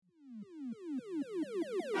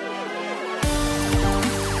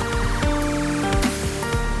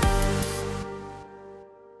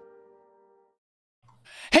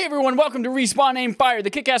everyone. Welcome to Respawn Aim Fire, the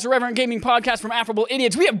kick-ass irreverent gaming podcast from Affable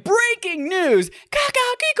Idiots. We have breaking news.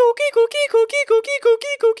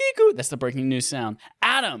 That's the breaking news sound.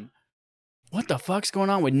 Adam, what the fuck's going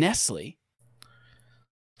on with Nestle?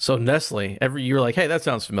 So Nestle, you're like, hey, that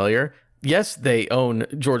sounds familiar. Yes, they own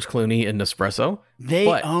George Clooney and Nespresso. They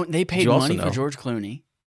paid money for George Clooney.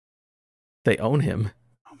 They own him.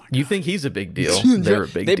 Oh my God. You think he's a big deal? They're a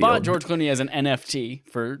big deal. They bought George Clooney as an NFT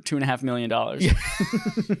for $2.5 million.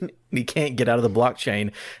 He can't get out of the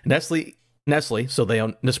blockchain. Nestle, so they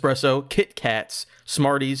own Nespresso, Kit Kats,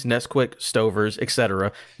 Smarties, Nesquik, Stovers,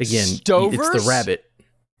 etc. Again, Stovers? It's the rabbit.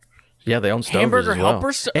 Yeah, they own Stovers Hamburger as well.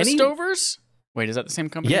 Helper Stovers? Wait, is that the same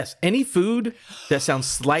company? Yes, any food that sounds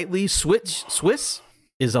slightly Swiss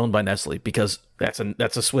is owned by Nestle because that's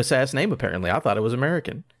a Swiss-ass name, apparently. I thought it was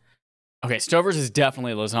American. Okay, Stover's is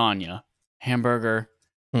definitely lasagna. Hamburger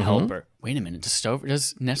Helper. Wait a minute,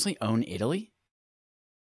 does Nestle own Italy?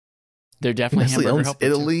 They're definitely Nestle Hamburger owns Helper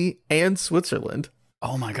Italy and Switzerland.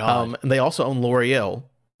 Oh my God. And they also own L'Oreal,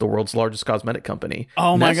 the world's largest cosmetic company.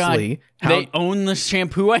 Oh my Nestle, God. They own the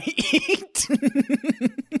shampoo I eat.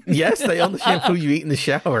 Yes, they own the shampoo you eat in the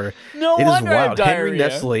shower. No it wonder is I have wild. diarrhea. Henry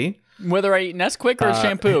Nestle. Whether I eat Nesquik or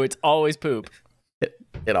shampoo, it's always poop.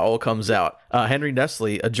 It all comes out. Henry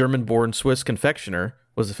Nestle, a German-born Swiss confectioner,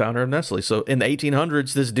 was the founder of Nestle. So in the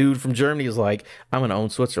 1800s, this dude from Germany is like, I'm going to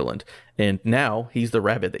own Switzerland. And now he's the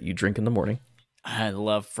rabbit that you drink in the morning. I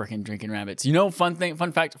love freaking drinking rabbits. You know, fun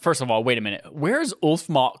fact. First of all, wait a minute. Where's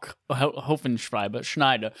Ulfmark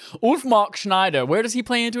Schneider? Ulfmark Schneider. Where does he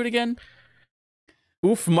play into it again?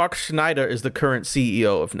 Ulfmark Schneider is the current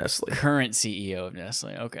CEO of Nestle. Current CEO of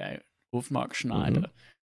Nestle. Okay. Ulfmark Schneider.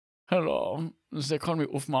 Hello. They call me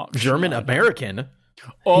Ulfmark German Schneider. American.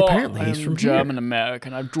 Oh, Apparently he's from German here.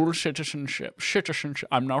 American. I have dual citizenship.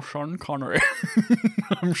 I'm now Sean Connery.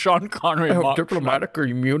 I'm Sean Connery. I have Mark diplomatic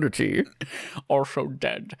immunity. also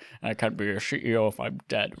dead. I can't be a CEO if I'm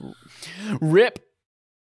dead. Rip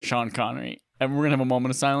Sean Connery. And we're going to have a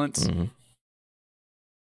moment of silence.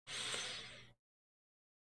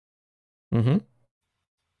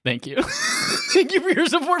 Thank you. Thank you for your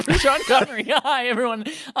support for Sean Connery. Hi, everyone.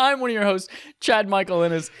 I'm one of your hosts, Chad Michael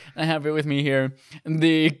Innes. I have it with me here,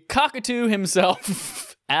 the cockatoo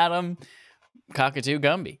himself, Adam Cockatoo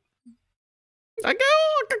Gumby.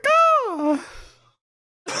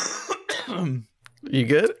 You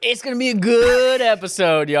good? It's going to be a good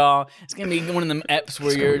episode, y'all. It's going to be one of them eps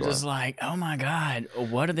where you're be just like, oh my God,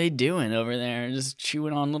 what are they doing over there? Just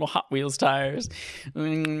chewing on little Hot Wheels tires.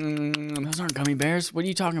 Those aren't gummy bears. What are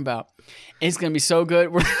you talking about? It's going to be so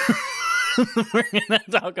good. We're going to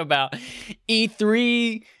talk about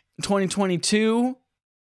E3 2022.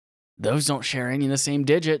 Those don't share any of the same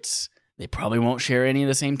digits. They probably won't share any of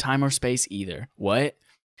the same time or space either. What?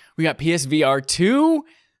 We got PSVR 2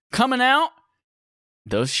 coming out.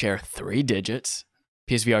 Those share 3 digits.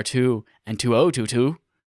 PSVR 2 and 2022.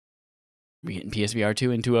 We getting PSVR 2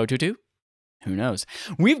 and 2022? Who knows?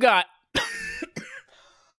 We've got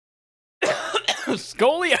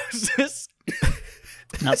scoliosis.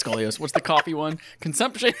 Not scoliosis. What's the coffee one?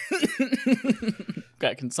 Consumption.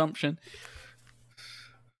 Got consumption.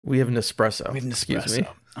 We have Nespresso. Excuse me.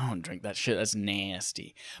 I don't drink that shit. That's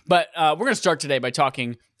nasty. But we're going to start today by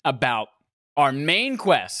talking about our main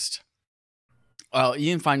quest.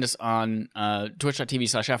 You can find us on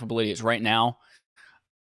twitch.tv/AffableIdiots right now.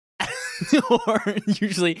 Or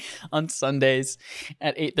usually on Sundays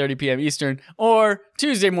at 8:30 p.m. Eastern. Or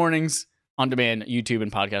Tuesday mornings on demand, YouTube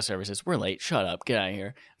and podcast services. We're late. Shut up. Get out of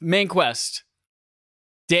here. Main quest.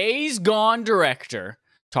 Days Gone director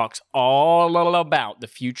talks all about the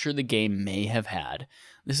future the game may have had.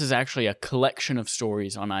 This is actually a collection of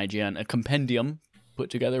stories on IGN, a compendium put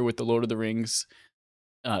together with the Lord of the Rings,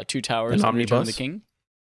 Two Towers, and Return of the King.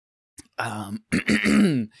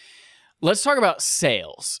 Let's talk about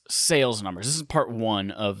sales numbers. This is part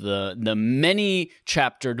 1 of the many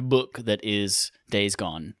chaptered book that is Days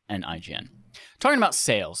Gone and IGN. Talking about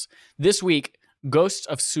sales, this week, Ghost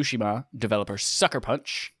of Tsushima developer Sucker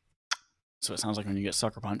Punch, so it sounds like when you get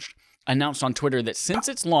sucker punched, announced on Twitter that since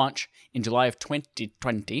its launch in July of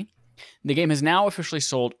 2020, the game has now officially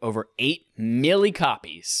sold over 8 million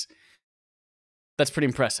copies. That's pretty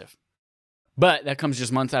impressive. But that comes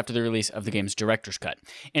just months after the release of the game's director's cut.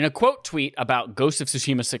 In a quote tweet about Ghost of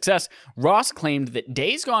Tsushima's success, Ross claimed that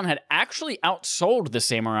Days Gone had actually outsold the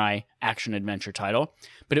samurai action-adventure title,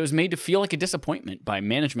 but it was made to feel like a disappointment by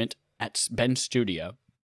management at Bend Studio.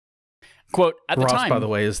 Quote, at the time... Ross, by the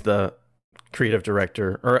way, is the creative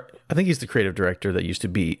director, or I think he's the creative director that used to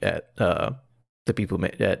be at the people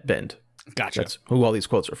at Bend. Gotcha. That's who all these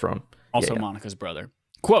quotes are from. Also Monica's brother.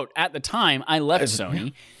 Quote, at the time I left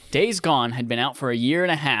Sony, Days Gone had been out for a year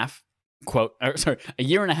and a half, a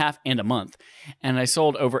year and a half and a month, and I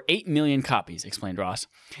sold over 8 million copies, explained Ross.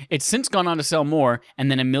 It's since gone on to sell more,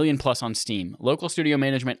 and then 1 million plus on Steam. Local studio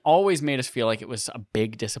management always made us feel like it was a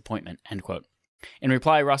big disappointment, end quote. In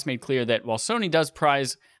reply, Ross made clear that while Sony does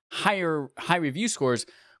prize high review scores,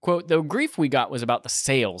 quote, the grief we got was about the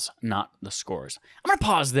sales, not the scores. I'm going to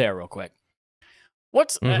pause there real quick.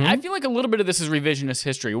 I feel like a little bit of this is revisionist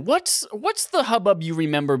history. What's the hubbub you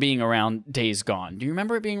remember being around Days Gone? Do you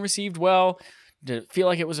remember it being received well? Did it feel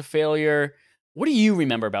like it was a failure? What do you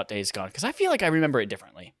remember about Days Gone? Because I feel like I remember it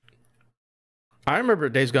differently. I remember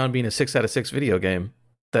Days Gone being a 6 out of 6 video game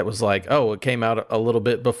that was like, oh, it came out a little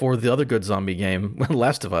bit before the other good zombie game,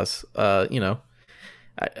 Last of Us. I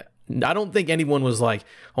don't think anyone was like,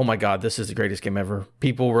 oh my God, this is the greatest game ever.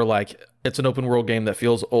 People were like, it's an open world game that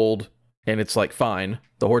feels old. And it's like, fine,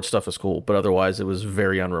 the Horde stuff is cool, but otherwise it was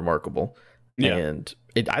very unremarkable. Yeah. And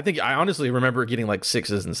I honestly remember getting like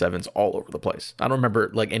 6s and 7s all over the place. I don't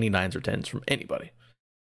remember like any 9s or 10s from anybody.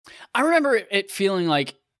 I remember it feeling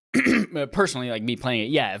like, personally, like me playing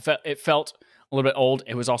it, yeah, it felt a little bit old.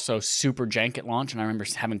 It was also super jank at launch, and I remember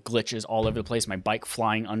having glitches all over the place, my bike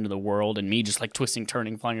flying under the world, and me just like twisting,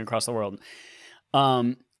 turning, flying across the world.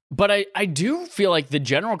 But I do feel like the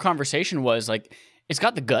general conversation was like, it's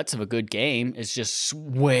got the guts of a good game. It's just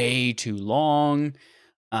way too long.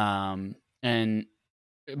 And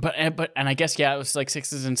I guess, yeah, it was like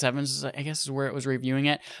 6s and 7s, I guess is where it was reviewing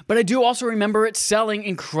it. But I do also remember it selling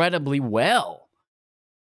incredibly well.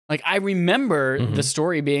 Like, I remember the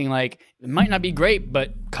story being like, it might not be great,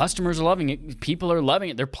 but customers are loving it. People are loving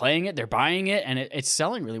it. They're playing it. They're buying it. And it's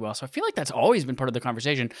selling really well. So I feel like that's always been part of the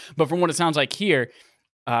conversation. But from what it sounds like here,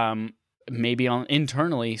 maybe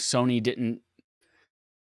internally, Sony didn't,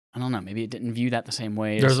 I don't know. Maybe it didn't view that the same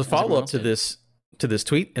way. There's a follow-up to this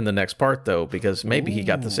tweet in the next part, though, because maybe he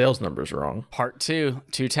got the sales numbers wrong. Part 2,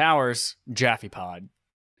 2 Towers, Jaffe Pod.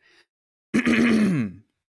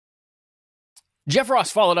 Jeff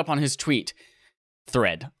Ross followed up on his tweet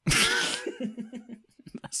thread.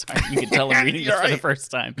 Sorry, you can tell I'm reading this for the first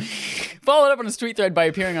time. Followed up on his tweet thread by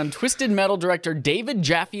appearing on Twisted Metal director David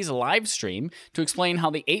Jaffe's live stream to explain how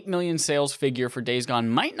the 8 million sales figure for Days Gone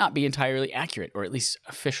might not be entirely accurate, or at least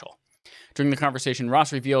official. During the conversation,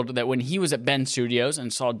 Ross revealed that when he was at Bend Studios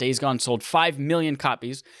and saw Days Gone sold 5 million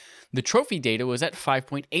copies, the trophy data was at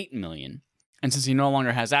 5.8 million. And since he no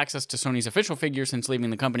longer has access to Sony's official figures since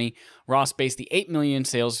leaving the company, Ross based the 8 million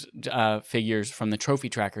sales figures from the trophy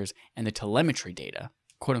trackers and the telemetry data.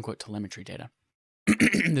 Quote-unquote telemetry data.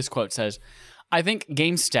 This quote says, I think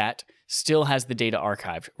GameStat still has the data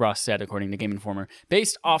archived, Ross said, according to Game Informer.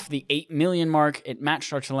 Based off the 8 million mark, it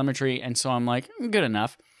matched our telemetry, and so I'm like, good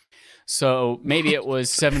enough. So maybe it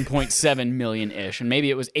was 7.7 million-ish, and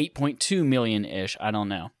maybe it was 8.2 million-ish. I don't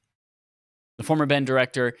know. The former Bend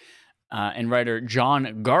director and writer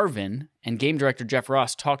John Garvin and game director Jeff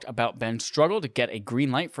Ross talked about Bend's struggle to get a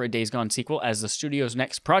green light for a Days Gone sequel as the studio's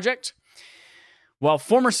next project. While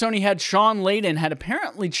former Sony head Sean Layden had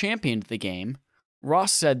apparently championed the game,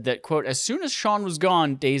 Ross said that, quote, as soon as Sean was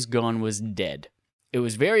gone, Days Gone was dead. It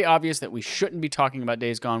was very obvious that we shouldn't be talking about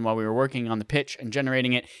Days Gone while we were working on the pitch and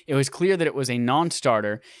generating it. It was clear that it was a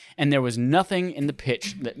non-starter, and there was nothing in the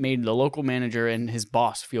pitch that made the local manager and his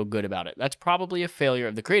boss feel good about it. That's probably a failure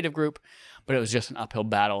of the creative group, but it was just an uphill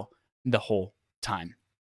battle the whole time.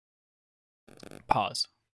 Pause.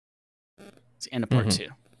 It's the end of part 2.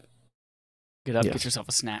 Get up, get yourself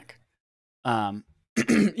a snack.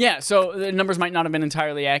 Yeah, so the numbers might not have been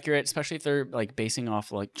entirely accurate, especially if they're like basing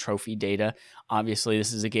off like trophy data. Obviously,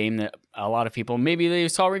 this is a game that a lot of people, maybe they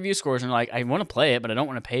saw review scores and are like, I want to play it, but I don't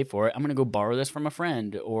want to pay for it. I'm going to go borrow this from a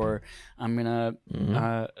friend, or I'm going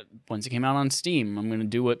to, once it came out on Steam, I'm going to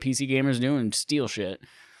do what PC gamers do and steal shit.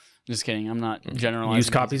 Just kidding. I'm not generalizing.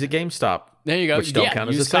 Use copies at GameStop. There you go. Which don't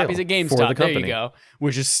count as a sale copies at GameStop. for the company. There you go.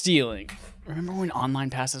 Which is stealing. Remember when online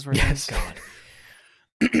passes were yes. God.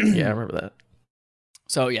 Yeah, I remember that.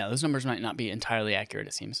 So yeah, those numbers might not be entirely accurate,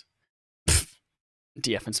 it seems.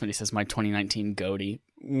 DF and Smitty says, my 2019 goatee.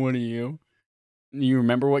 What are you? You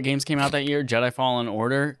remember what games came out that year? Jedi Fallen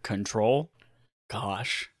Order? Control?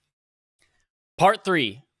 Gosh. Part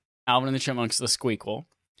 3. Alvin and the Chipmunks, The Squeakquel.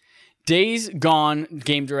 Days Gone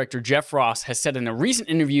game director Jeff Ross has said in a recent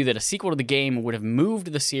interview that a sequel to the game would have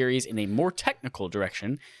moved the series in a more technical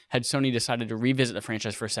direction had Sony decided to revisit the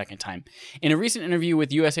franchise for a second time. In a recent interview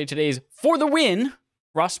with USA Today's For the Win,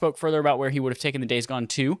 Ross spoke further about where he would have taken the Days Gone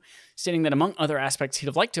 2, stating that among other aspects, he'd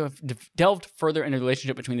have liked to have delved further into the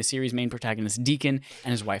relationship between the series' main protagonist Deacon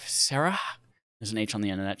and his wife Sarah. There's an H on the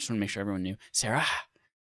end of that, just want to make sure everyone knew. Sarah.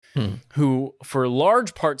 who, for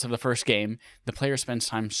large parts of the first game, the player spends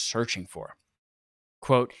time searching for.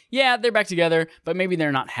 Quote, yeah, they're back together, but maybe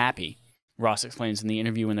they're not happy, Ross explains in the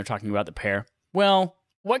interview when they're talking about the pair. Well,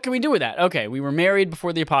 what can we do with that? Okay, we were married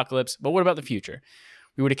before the apocalypse, but what about the future?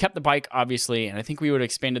 We would have kept the bike, obviously, and I think we would have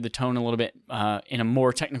expanded the tone a little bit in a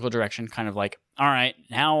more technical direction, kind of like, all right,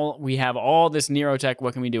 now we have all this neurotech,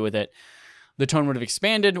 what can we do with it? The tone would have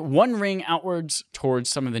expanded one ring outwards towards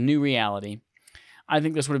some of the new reality. I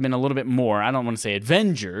think this would have been a little bit more, I don't want to say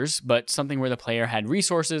Avengers, but something where the player had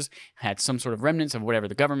resources, had some sort of remnants of whatever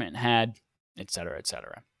the government had, etc.,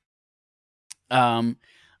 etc. I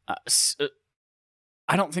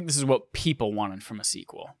don't think this is what people wanted from a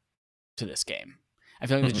sequel to this game. I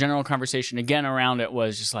feel like the general conversation again around it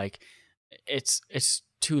was just like, it's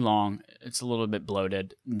too long. It's a little bit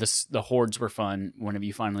bloated. The hordes were fun whenever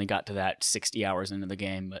you finally got to that 60 hours into the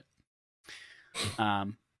game. But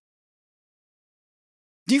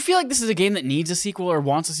do you feel like this is a game that needs a sequel or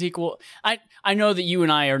wants a sequel? I know that you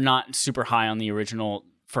and I are not super high on the original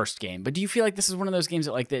first game, but do you feel like this is one of those games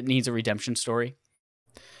that needs a redemption story?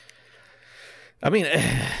 I mean,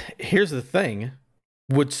 here's the thing.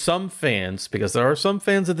 Would some fans, because there are some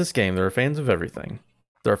fans of this game, there are fans of everything.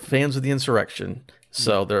 There are fans of the insurrection.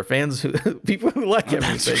 So there are fans people who like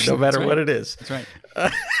everything, no matter what it is. That's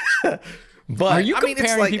right. But are you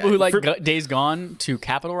comparing people who like Days Gone to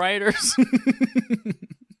Capitol rioters?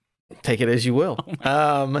 Take it as you will.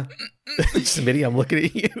 Smitty, I'm looking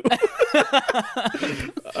at you.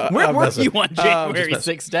 Where were you on January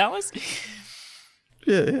 6th, Dallas?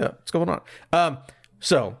 Yeah. What's going on?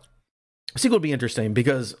 So, sequel would be interesting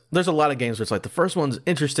because there's a lot of games where it's like the first one's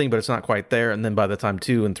interesting, but it's not quite there. And then by the time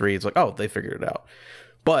 2 and 3, it's like, oh, they figured it out.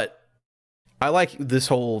 But I like this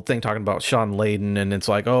whole thing talking about Sean Layden, and it's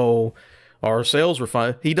like, oh, our sales were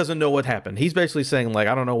fine. He doesn't know what happened. He's basically saying, like,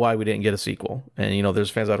 I don't know why we didn't get a sequel. And, there's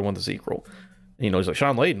fans that want the sequel. He's like,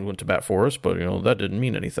 Sean Layden went to bat for us, but, that didn't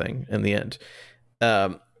mean anything in the end.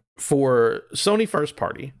 For Sony first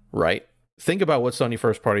party, right? Think about what Sony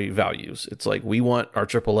first party values. It's like, we want our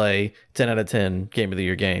AAA 10 out of 10 Game of the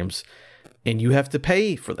Year games, and you have to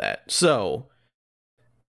pay for that. So,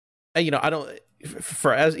 I don't,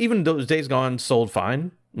 even those Days Gone sold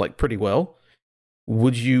fine, like pretty well.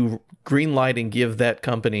 Would you greenlight and give that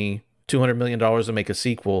company $200 million to make a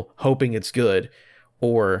sequel, hoping it's good,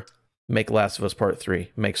 or make Last of Us Part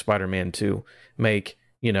 3, make Spider-Man 2, make,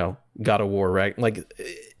 God of War, right? Like,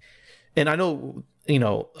 and I know,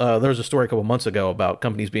 there was a story a couple months ago about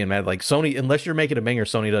companies being mad, like Sony, unless you're making a banger,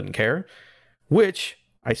 Sony doesn't care, which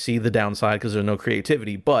I see the downside because there's no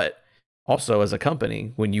creativity. But also as a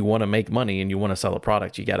company, when you want to make money and you want to sell a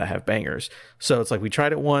product, you got to have bangers. So it's like, we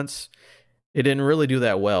tried it once. It didn't really do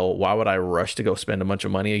that well. Why would I rush to go spend a bunch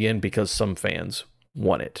of money again? Because some fans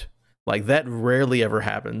want it. Like, that rarely ever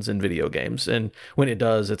happens in video games. And when it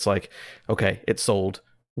does, it's like, okay, it sold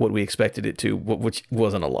what we expected it to, which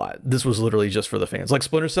wasn't a lot. This was literally just for the fans. Like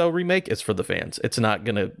Splinter Cell remake, it's for the fans. It's not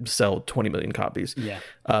going to sell 20 million copies. Yeah.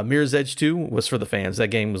 Mirror's Edge 2 was for the fans. That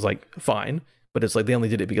game was like fine, but it's like they only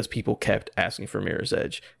did it because people kept asking for Mirror's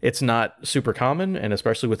Edge. It's not super common, and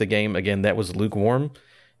especially with a game, again, that was lukewarm,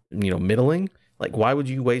 middling. Like, why would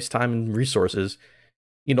you waste time and resources?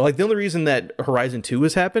 Like, the only reason that Horizon 2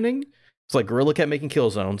 is happening, it's like Guerrilla kept making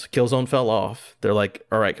Killzones. Killzone fell off. They're like,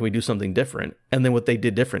 all right, can we do something different? And then what they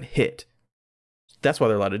did different hit. That's why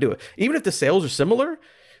they're allowed to do it. Even if the sales are similar,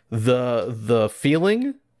 the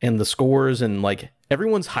feeling and the scores and like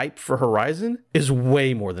everyone's hype for Horizon is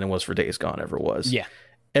way more than it was for Days Gone ever was. Yeah.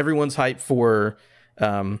 Everyone's hype for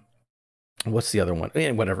what's the other one?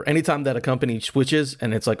 Whatever. Anytime that a company switches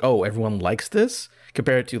and it's like, oh, everyone likes this,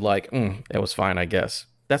 compared to like, it was fine, I guess.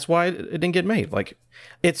 That's why it didn't get made. Like,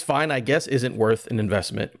 it's fine, I guess, isn't worth an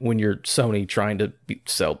investment when you're Sony trying to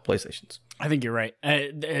sell PlayStations. I think you're right. I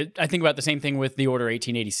think about the same thing with The Order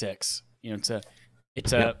 1886.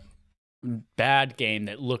 It's a bad game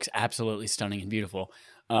that looks absolutely stunning and beautiful.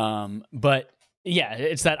 But yeah,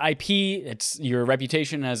 it's that IP. It's your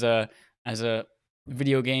reputation as a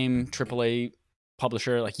video game AAA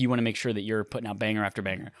publisher. Like, you want to make sure that you're putting out banger after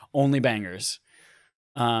banger, only bangers.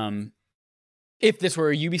 If this were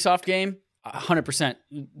a Ubisoft game, 100%,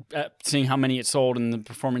 seeing how many it sold and the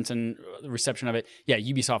performance and the reception of it, yeah,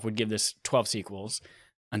 Ubisoft would give this 12 sequels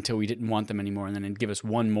until we didn't want them anymore, and then it'd give us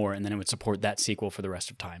one more, and then it would support that sequel for the rest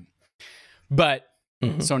of time. But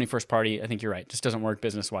Sony first party, I think you're right, just doesn't work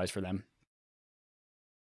business-wise for them.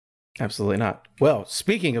 Absolutely not. Well,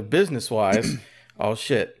 speaking of business-wise, oh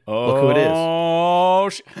shit, look who it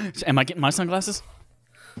is. Am I getting my sunglasses?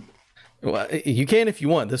 Well, you can if you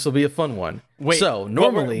want. This will be a fun one. Wait, so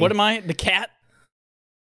normally, what am I? The cat?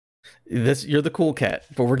 This you're the cool cat,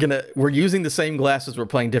 but we're using the same glasses. We're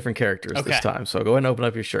playing different characters this time. So go ahead and open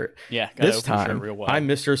up your shirt. Yeah, this time real wide. I'm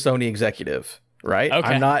Mr. Sony Executive, right? Okay.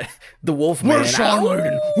 I'm not the Wolfman. Where's Sean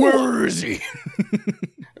Layden? Where is he?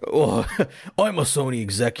 Oh, I'm a Sony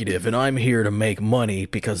executive, and I'm here to make money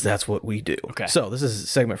because that's what we do. Okay. So this is a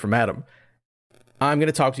segment from Adam. I'm going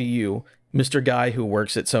to talk to you, Mr. Guy who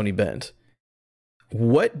works at Sony Bend.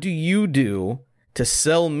 What do you do to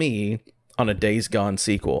sell me on a Days Gone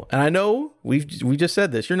sequel? And I know we just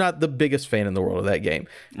said this. You're not the biggest fan in the world of that game.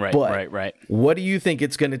 Right, but right. What do you think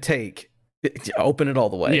it's going to take? Open it all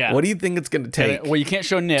the way. Yeah. What do you think it's going to take? Well, you can't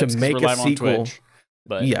show nips to make we're live a sequel. On Twitch,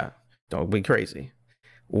 but yeah, don't be crazy.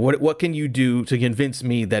 What can you do to convince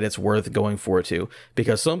me that it's worth going for it to?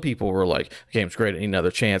 Because some people were like, the game's great, I need another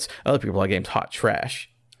chance. Other people are like, game's hot trash.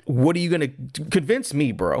 What are you going to convince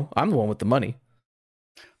me, bro? I'm the one with the money.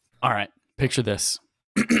 All right, picture this.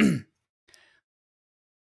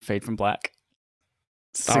 Fade from black.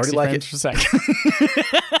 I already like it. Per second.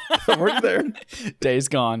 I'm already there. Days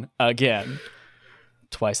Gone again.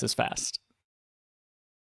 Twice as fast.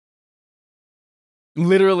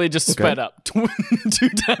 Literally just sped up 2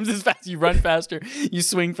 times as fast. You run faster, you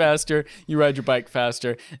swing faster, you ride your bike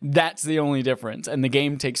faster. That's the only difference. And the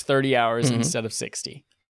game takes 30 hours instead of 60.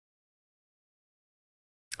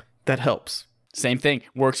 That helps. Same thing.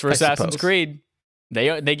 Works for Assassin's Creed.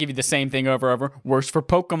 They give you the same thing over and over. Works for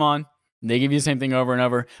Pokemon. They give you the same thing over and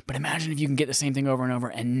over. But imagine if you can get the same thing over and over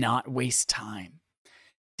and not waste time.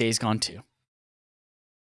 Days Gone 2.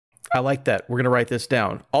 I like that. We're going to write this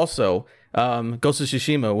down. Also, Ghost of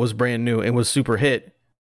Tsushima was brand new and was super hit,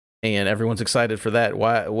 and everyone's excited for that.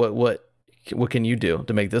 Why? What can you do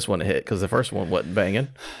to make this one a hit? Because the first one wasn't banging.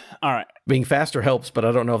 All right, being faster helps, but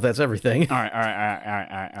I don't know if that's everything. All right.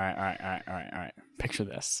 Picture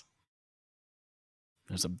this: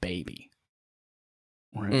 there's a baby.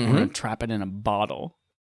 We're gonna trap it in a bottle.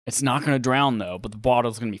 It's not gonna drown though, but the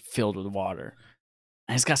bottle's gonna be filled with water.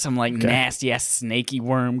 And it's got some nasty ass snaky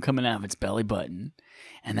worm coming out of its belly button.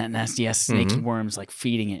 And that nasty ass snaky worm's like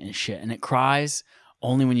feeding it and shit. And it cries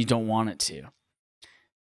only when you don't want it to.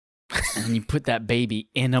 And then you put that baby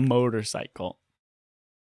in a motorcycle.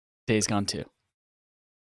 Days Gone 2.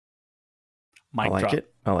 I like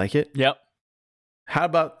it. Yep. How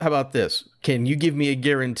about this? Can you give me a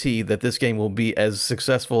guarantee that this game will be as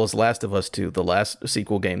successful as Last of Us 2, the last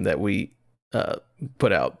sequel game that we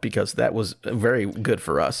put out, because that was very good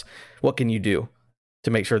for us? What can you do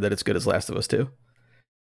to make sure that it's good as Last of Us 2?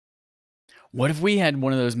 What if we had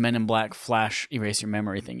one of those Men in Black flash erase your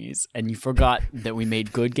memory thingies and you forgot that we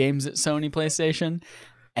made good games at Sony PlayStation,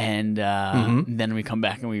 and then we come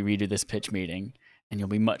back and we redo this pitch meeting and you'll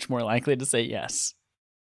be much more likely to say yes?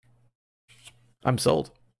 I'm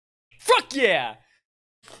sold. Fuck yeah!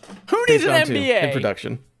 Who needs an NBA? In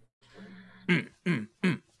production.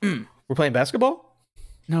 We're playing basketball?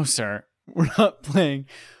 No, sir. We're not playing.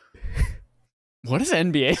 What is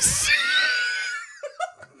NBA?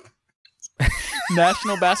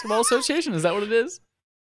 National Basketball Association? Is that what it is?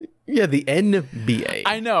 Yeah, the NBA.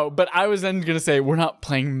 I know, but I was then going to say, we're not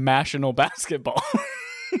playing national basketball.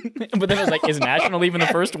 But then I was like, is national even the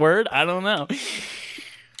first word? I don't know.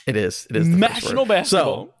 It is. It is the national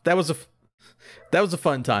basketball. So that was a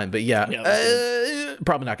fun time, but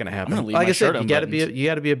probably not going to happen. Like I said, you got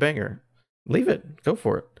to be a banger. Leave it. Go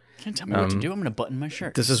for it. Can't tell me what to do. I'm going to button my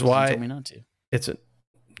shirt. This is why. Tell me not to.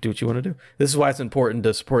 Do what you want to do. This is why it's important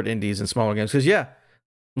to support indies and smaller games, because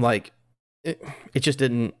it just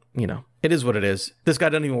didn't. It is what it is. This guy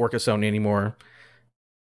doesn't even work at Sony anymore.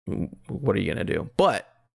 What are you going to do?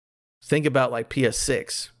 But think about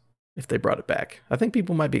PS6 if they brought it back. I think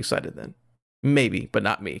people might be excited then. Maybe, but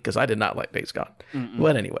not me, because I did not like Days Gone.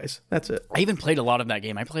 But anyways, that's it. I even played a lot of that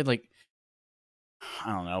game. I played I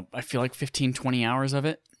don't know, I feel like 15, 20 hours of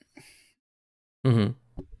it.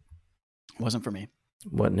 Wasn't for me.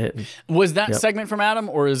 Wasn't hitting. Was that segment from Adam,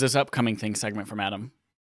 or is this upcoming thing segment from Adam?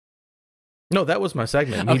 No, that was my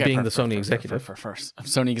segment. Me being the Sony executive. First.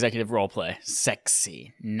 Sony executive roleplay.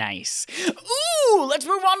 Sexy. Nice. Ooh, let's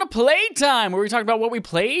move on to playtime, where we talk about what we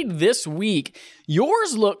played this week.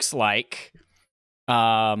 Yours looks like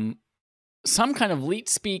some kind of leet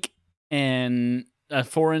speak in a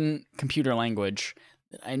foreign computer language.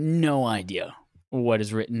 I have no idea what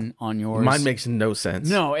is written on yours. Mine makes no sense.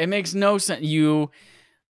 No, it makes no sense.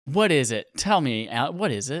 What is it? Tell me,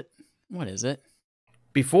 what is it? What is it?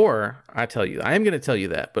 Before I tell you, I am going to tell you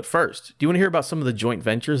that. But first, do you want to hear about some of the joint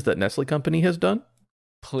ventures that Nestle Company has done?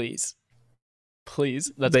 Please.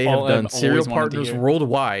 They have done cereal partners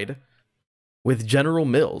worldwide with General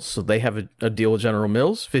Mills. So they have a deal with General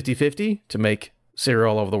Mills, 50-50, to make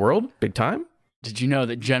cereal all over the world. Big time. Did you know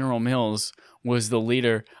that General Mills was the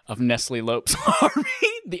leader of Nestle Lope's army,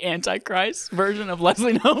 the Antichrist version of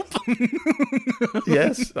Leslie Knope?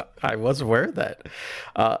 Yes, I was aware of that.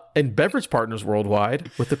 And beverage partners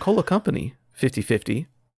worldwide with the Cola Company, 50/50.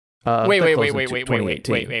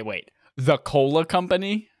 Wait. The Cola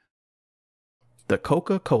Company? The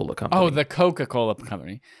Coca-Cola Company. Oh, the Coca-Cola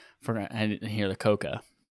Company. I didn't hear the Coca.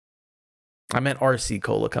 I meant RC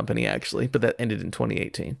Cola Company, actually, but that ended in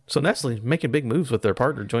 2018. So Nestle making big moves with their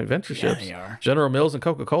partner joint ventureships. Yeah, they are. General Mills and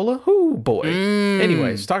Coca-Cola? Ooh, boy.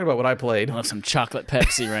 Anyways, talking about what I played. I love some chocolate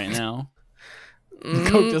Pepsi right now.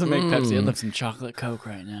 Coke doesn't make Pepsi. I love some chocolate Coke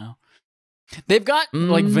right now. They've got,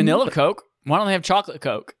 like, vanilla Coke. Why don't they have chocolate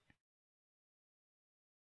Coke?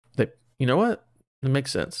 You know what? It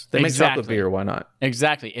makes sense. They make chocolate beer. Why not?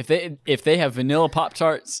 Exactly. If they have vanilla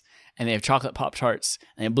Pop-Tarts and they have chocolate Pop-Tarts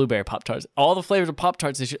and they have blueberry Pop-Tarts, all the flavors of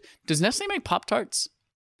Pop-Tarts, does Nestle make Pop-Tarts?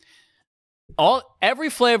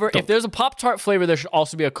 Every flavor, if there's a Pop-Tart flavor, there should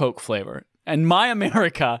also be a Coke flavor. And my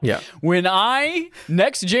America, when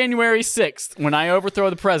next January 6th, when I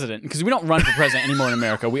overthrow the president, because we don't run for president anymore in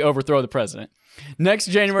America, we overthrow the president. Next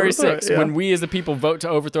January 6th, when we as the people vote to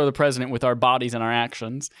overthrow the president with our bodies and our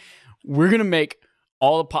actions, we're going to make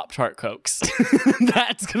all the Pop-Tart Cokes.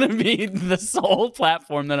 That's going to be the sole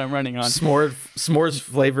platform that I'm running on. S'mores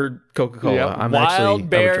flavored Coca-Cola. Yep. Wild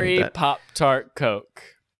berry Pop-Tart Coke.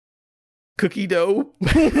 Cookie dough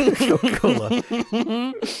Coca-Cola.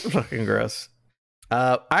 Fucking gross.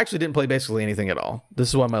 I actually didn't play basically anything at all. This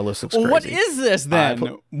is why my list looks crazy. What is this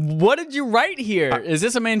then? What did you write here? Is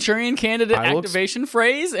this a Manchurian Candidate activation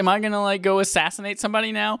phrase? Am I going to go assassinate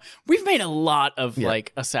somebody now? We've made a lot of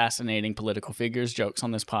assassinating political figures jokes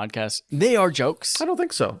on this podcast. They are jokes. I don't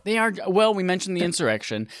think so. They are. Well, we mentioned the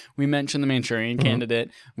insurrection. We mentioned the Manchurian Candidate.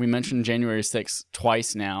 We mentioned January 6th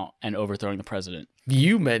twice now and overthrowing the president.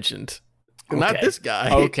 You mentioned. Okay. Not this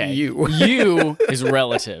guy. Okay. You. You is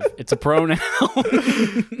relative. It's a pronoun.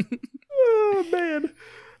 Oh, man.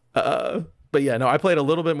 But yeah, no, I played a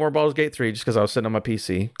little bit more Baldur's Gate 3 just because I was sitting on my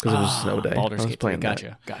PC because it was a snow day. Baldur's Gate 3.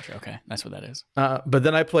 Gotcha. Okay. That's what that is. But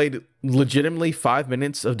then I played legitimately 5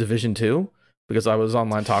 minutes of Division 2 because I was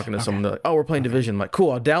online talking to someone. They're like, oh, we're playing Division. I'm like,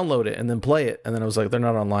 cool, I'll download it and then play it. And then I was like, they're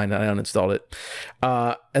not online. And I uninstalled it.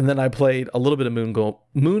 And then I played a little bit of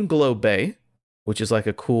Moonglow Bay, which is like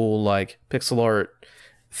a cool, like, pixel art.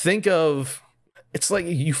 Think of, it's like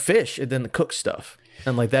you fish and then cook stuff.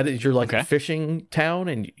 And like that is your like a fishing town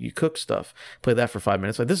and you cook stuff. Play that for 5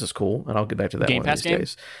 minutes. Like, this is cool. And I'll get back to that Game one Pass of these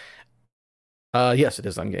days. Yes, it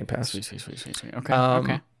is on Game Pass. Sweet.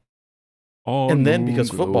 Okay. And then because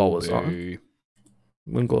football was on,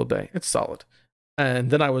 Moonglow Bay, it's solid. And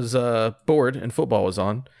then I was bored and football was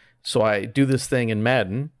on. So I do this thing in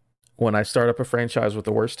Madden when I start up a franchise with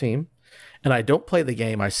the worst team. And I don't play the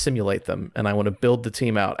game, I simulate them. And I want to build the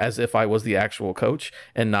team out as if I was the actual coach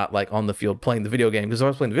and not like on the field playing the video game. Because if I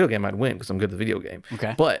was playing the video game, I'd win because I'm good at the video game.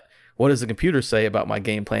 Okay. But what does the computer say about my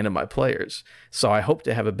game plan and my players? So I hope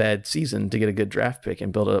to have a bad season to get a good draft pick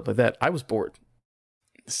and build it up like that. I was bored.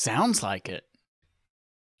 Sounds like it.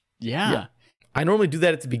 Yeah. I normally do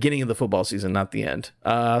that at the beginning of the football season, not the end.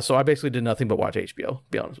 So I basically did nothing but watch HBO, to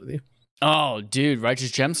be honest with you. Oh, dude,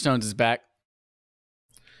 Righteous Gemstones is back.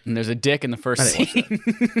 And there's a dick in the first scene.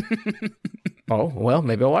 Oh, well,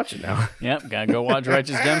 maybe I'll watch it now. Yep, gotta go watch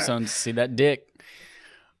Righteous Gemstones to see that dick.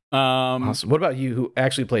 Awesome. What about you who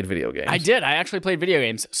actually played video games? I did. I actually played video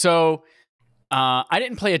games. So I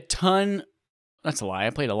didn't play a ton. That's a lie. I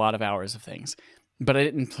played a lot of hours of things. But I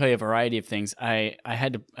didn't play a variety of things. I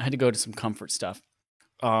had to go to some comfort stuff.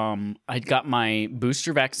 I got my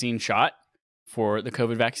booster vaccine shot for the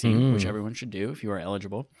COVID vaccine, which everyone should do if you are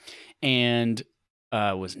eligible. And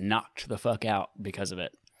was knocked the fuck out because of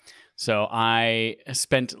it. So I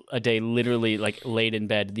spent a day literally like laid in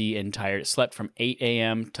bed slept from 8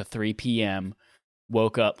 a.m. to 3 p.m.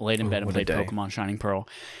 Woke up, laid in bed and played Pokemon Shining Pearl.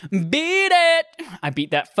 Beat it! I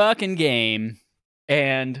beat that fucking game.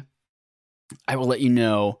 And I will let you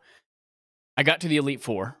know, I got to the Elite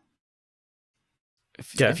Four.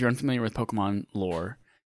 If you're unfamiliar with Pokemon lore,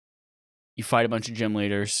 you fight a bunch of gym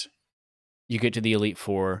leaders, you get to the Elite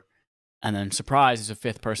Four, and then surprise, there's a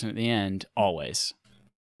fifth person at the end, always.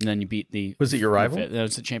 And then you beat the... Was it your rival? That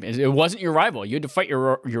was the champion. It wasn't your rival. You had to fight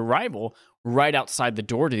your rival right outside the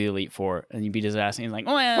door to the Elite Four, and you beat his ass, and he's like,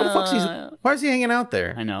 well... What the fuck's why is he hanging out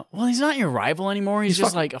there? I know. Well, he's not your rival anymore. He's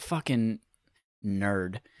just like a fucking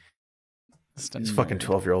nerd. He's a fucking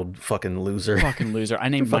 12-year-old fucking loser. Fucking loser. I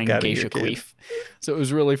named mine Geisha Queef. So it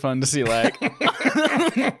was really fun to see, like,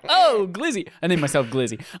 oh, Glizzy. I named myself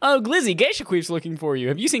Glizzy. Oh, Glizzy, Geisha Queef's looking for you.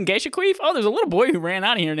 Have you seen Geisha Queef? Oh, there's a little boy who ran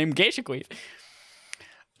out of here named Geisha Queef.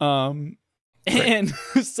 And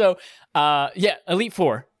so, Elite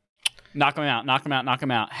Four, knock them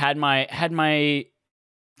out. Had my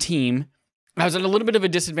team. I was at a little bit of a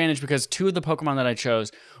disadvantage because two of the Pokemon that I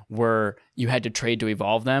chose were you had to trade to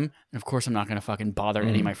evolve them. And of course, I'm not going to fucking bother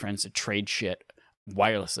any of my friends to trade shit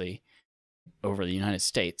wirelessly over the United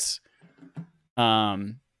States.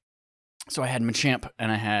 So I had Machamp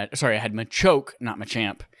and I had Machoke, not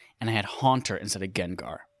Machamp, and I had Haunter instead of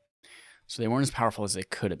Gengar. So they weren't as powerful as they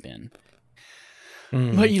could have been.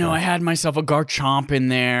 But, I had myself a Garchomp in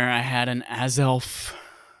there. I had an Azelf,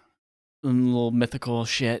 little mythical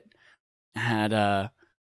shit. I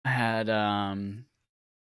had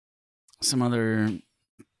some other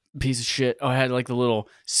piece of shit. Oh, I had like the little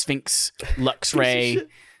Sphinx Luxray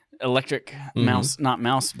electric mouse, not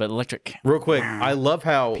mouse, but electric. Real quick, I love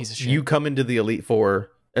how you come into the Elite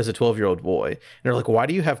Four as a 12-year-old boy, and they're like, why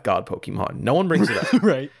do you have God Pokemon? No one brings it up.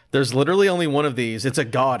 Right. There's literally only one of these. It's a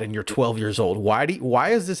God, and you're 12 years old.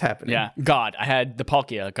 Why is this happening? Yeah, God. I had the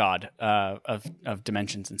Palkia God of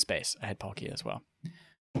dimensions and space. I had Palkia as well.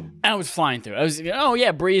 And I was flying through. I was,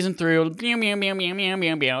 breezing through. And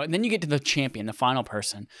then you get to the champion, the final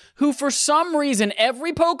person, who for some reason,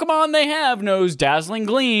 every Pokemon they have knows Dazzling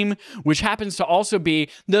Gleam, which happens to also be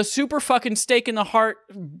the super fucking stake in the heart,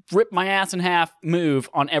 rip my ass in half move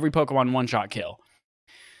on every Pokemon one-shot kill.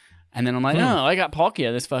 And then I'm like, I got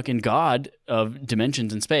Palkia, this fucking god of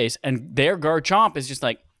dimensions and space, and their Garchomp is just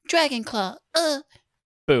like, Dragon Claw,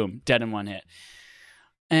 boom, dead in one hit.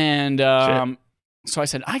 And, so I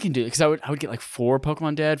said, I can do it, because I would get like 4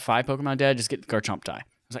 Pokemon dead, 5 Pokemon dead, just get Garchomp die. I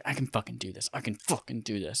was like, I can fucking do this.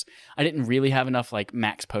 I didn't really have enough like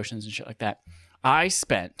max potions and shit like that. I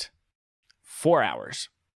spent 4 hours.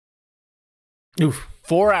 Oof.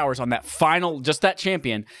 4 hours on that final, just that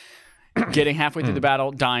champion, getting halfway through the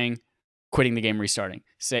battle, dying, quitting the game, restarting.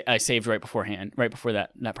 I saved right before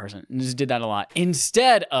that person. And just did that a lot.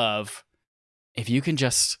 Instead of, if you can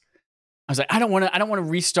just, I was like, I don't want to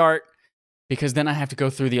restart, because then I have to go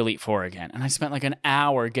through the Elite Four again. And I spent like an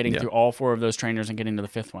hour getting through all 4 of those trainers and getting to the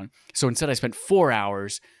 5th one. So instead I spent 4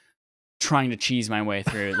 hours trying to cheese my way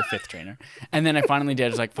through the 5th trainer. And then I finally did. I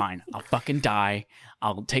was like, fine, I'll fucking die.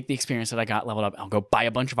 I'll take the experience that I got leveled up. I'll go buy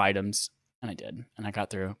a bunch of items. And I did. And I got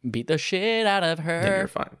through. Beat the shit out of her. Yeah, you're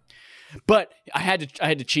fine. But I had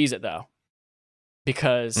to cheese it though.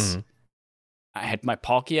 Because I had my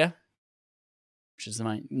Palkia, which is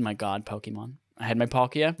my god Pokemon. I had my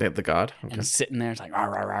Palkia. They have the god. Okay. And sitting there, it's like,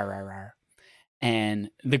 rawr, rawr, rawr, rawr, rawr. And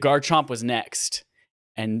the Garchomp was next.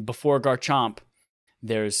 And before Garchomp,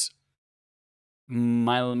 there's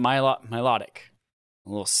Milotic, a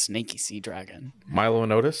little snaky sea dragon. Milo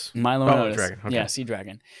and Otis? Dragon. Okay. Yeah, sea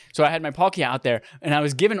dragon. So I had my Palkia out there, and I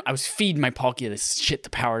was feeding my Palkia this shit to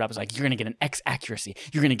power it up. I was like, you're going to get an X accuracy.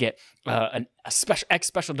 You're going to get a special X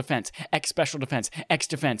special defense, X special defense, X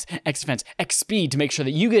defense, X defense, X speed to make sure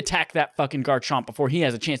that you attack that fucking Garchomp before he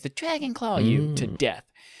has a chance to Dragon Claw you to death.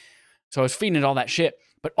 So I was feeding it all that shit,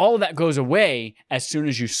 but all of that goes away as soon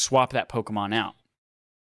as you swap that Pokemon out.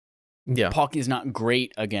 Yeah. Palkia is not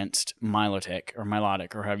great against Milotic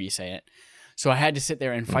or however you say it. So I had to sit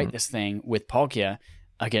there and fight this thing with Palkia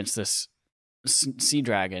against this sea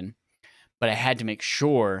dragon, but I had to make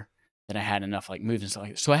sure that I had enough like moves and stuff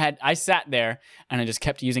like that. So I sat there and I just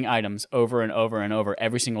kept using items over and over and over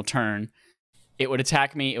every single turn. It would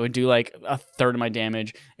attack me. It would do like a third of my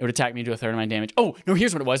damage. It would attack me, do a third of my damage. Oh, no,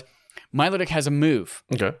 here's what it was. Milotic has a move.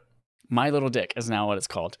 Okay. My Little Dick is now what it's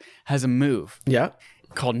called. Has a move. Yeah.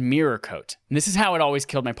 Called Mirror Coat. And this is how it always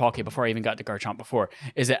killed my Palkia before I even got to Garchomp before,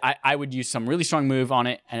 is that I would use some really strong move on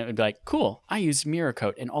it, and it would be like, cool, I used Mirror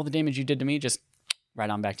Coat, and all the damage you did to me, just right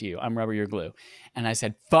on back to you. I'm rubber, you're glue. And I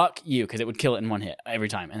said, fuck you, because it would kill it in one hit every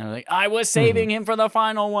time. And they're like, I was saving him for the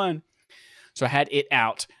final one. So I had it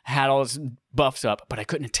out, had all its buffs up, but I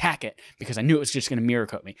couldn't attack it because I knew it was just going to Mirror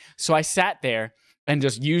Coat me. So I sat there and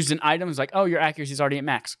just used an item. It was like, oh, your accuracy is already at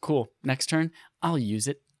max. Cool. Next turn, I'll use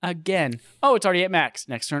it again. Oh, it's already at max.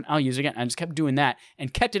 Next turn, I'll use it again. I just kept doing that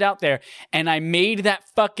and kept it out there. And I made that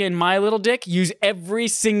fucking My Little Dick use every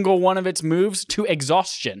single one of its moves to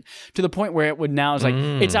exhaustion, to the point where it would now is like,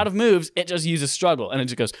 it's out of moves. It just uses struggle. And it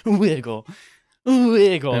just goes, wiggle,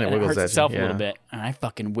 wiggle. And it hurts itself a little bit. And I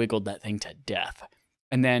fucking wiggled that thing to death.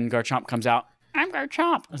 And then Garchomp comes out. I'm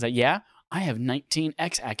Garchomp. I was like, yeah, I have 19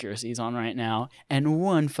 X accuracies on right now and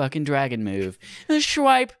 1 fucking dragon move. And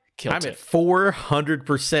Swipe. I'm at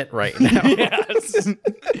 400% right now. Yes.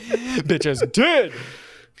 Bitch is dead.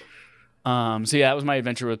 So yeah, that was my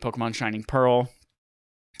adventure with Pokemon Shining Pearl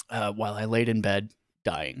while I laid in bed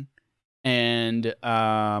dying. And then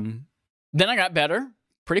I got better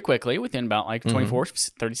pretty quickly within about like 24,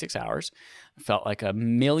 36 hours. I felt like a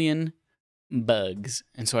million bugs.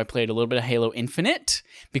 And so I played a little bit of Halo Infinite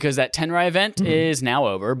because that Tenrai event is now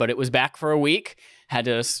over, but it was back for a week. Had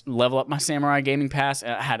to level up my Samurai Gaming Pass.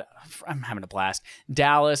 I'm having a blast.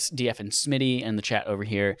 Dallas, DF, and Smitty in the chat over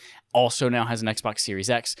here also now has an Xbox Series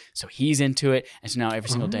X, so he's into it. And so now every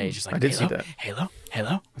single day, he's just like, I did see that. Halo.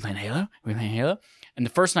 We're playing Halo. And the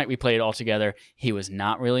first night we played all together, he was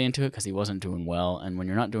not really into it because he wasn't doing well. And when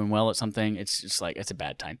you're not doing well at something, it's just like, it's a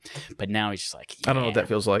bad time. But now he's just like, yeah. I don't know what that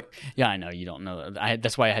feels like. Yeah, I know. You don't know.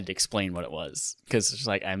 That's why I had to explain what it was, because it's just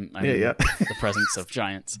like, I'm in the presence of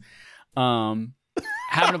giants.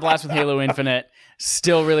 Having a blast with Halo Infinite.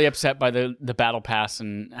 Still really upset by the battle pass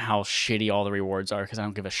and how shitty all the rewards are, because I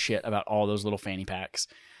don't give a shit about all those little fanny packs.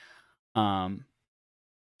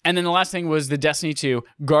 And then the last thing was the Destiny 2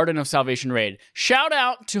 Garden of Salvation raid. Shout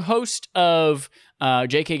out to host of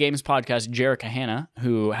JK Games podcast, Jerica Hanna,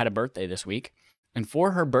 who had a birthday this week. And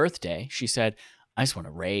for her birthday, she said, I just want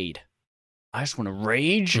to raid. I just want to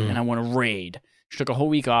rage, and I want to raid. She took a whole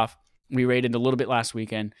week off. We raided a little bit last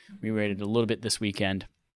weekend. We raided a little bit this weekend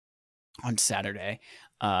on Saturday.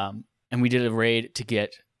 And we did a raid to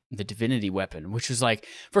get the Divinity weapon, which was like,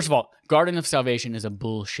 first of all, Garden of Salvation is a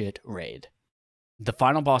bullshit raid. The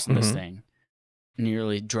final boss in this thing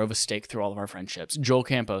nearly drove a stake through all of our friendships. Joel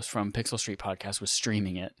Campos from Pixel Street Podcast was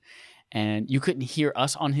streaming it, and you couldn't hear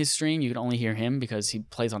us on his stream. You could only hear him because he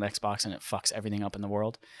plays on Xbox and it fucks everything up in the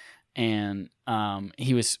world. And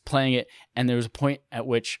he was playing it, and there was a point at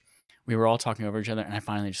which we were all talking over each other, and I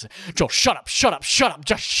finally just said, Joel, shut up,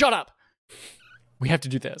 just shut up. We have to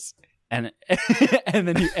do this. And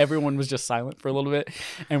then everyone was just silent for a little bit,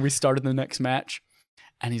 and we started the next match,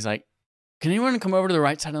 and he's like, can anyone come over to the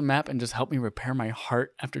right side of the map and just help me repair my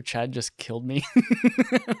heart after Chad just killed me?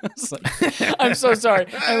 I'm so sorry.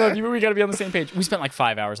 I love you, but we got to be on the same page. We spent like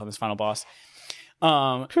 5 hours on this final boss.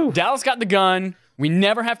 Dallas got the gun. We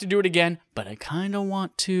never have to do it again, but I kind of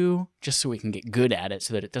want to, just so we can get good at it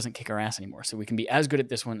so that it doesn't kick our ass anymore. So we can be as good at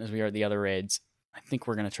this one as we are at the other raids. I think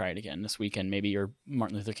we're going to try it again this weekend, maybe your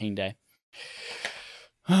Martin Luther King Day.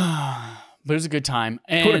 But it was a good time.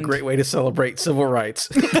 And what a great way to celebrate civil rights.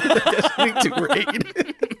 Destiny 2 raid.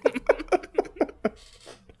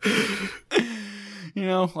 You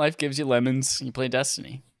know, life gives you lemons. You play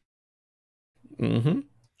Destiny.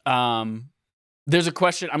 Mm-hmm. There's a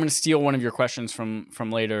question. I'm going to steal one of your questions from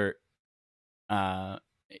later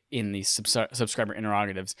in the subscriber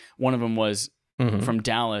interrogatives. One of them was from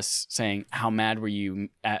Dallas saying, how mad were you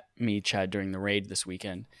at me, Chad, during the raid this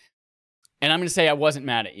weekend? And I'm going to say I wasn't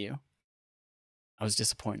mad at you. I was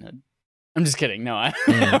disappointed. I'm just kidding. No,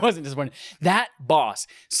 I wasn't disappointed. That boss,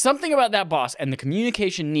 something about that boss and the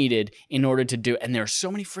communication needed in order to do it. And there are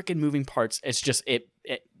so many freaking moving parts. It's just, it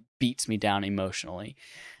beats me down emotionally.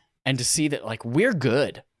 And to see that, like, we're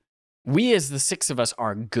good. We as the six of us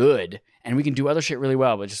are good. And we can do other shit really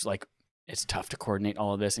well. But just like, it's tough to coordinate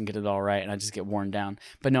all of this and get it all right. And I just get worn down.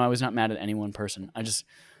 But no, I was not mad at any one person.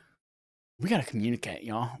 We got to communicate,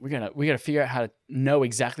 y'all. We got to figure out how to know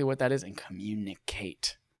exactly what that is and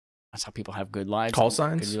communicate. That's how people have good lives. Call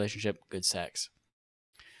signs? Good relationship, good sex.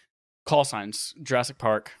 Call signs. Jurassic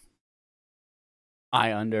Park.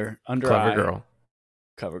 Eye under Clever eye. girl.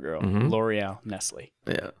 Cover girl. L'Oreal. Nestle.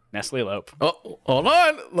 Yeah. Nestle Lope. Oh, hold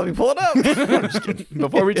on. Let me pull it up. I'm just kidding.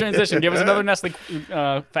 Before we transition, give us another Nestle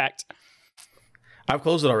fact. I've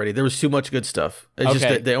closed it already. There was too much good stuff. It's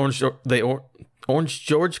just that Orange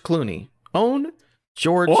George Clooney. Orange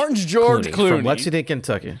George Clooney from Lexington,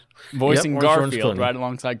 Kentucky. Voicing Garfield right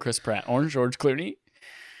alongside Chris Pratt. Orange George Clooney.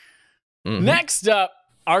 Next up,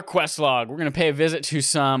 our quest log. We're going to pay a visit to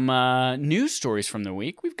some news stories from the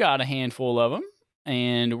week. We've got a handful of them,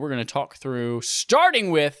 and we're going to talk through,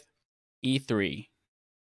 starting with E3.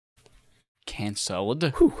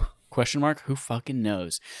 Canceled. Whew. Question mark? Who fucking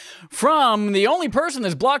knows? From the only person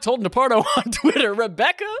that's blocked Holden DePardo on Twitter,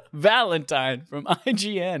 Rebecca Valentine from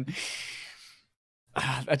IGN.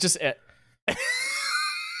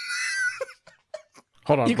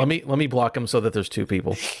 Hold on. Let me block him so that there's two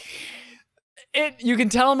people. You can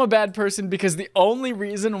tell I'm a bad person because the only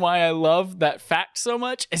reason why I love that fact so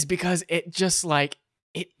much is because it just like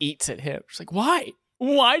it eats at him. It's like, why?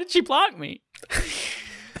 Why did she block me?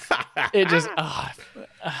 It just,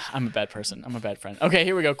 I'm a bad person. I'm a bad friend. Okay,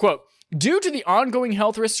 here we go. Quote, due to the ongoing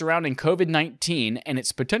health risks surrounding COVID-19 and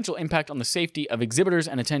its potential impact on the safety of exhibitors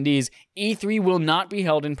and attendees, E3 will not be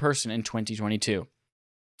held in person in 2022.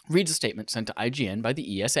 Reads a statement sent to IGN by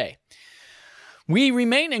the ESA. We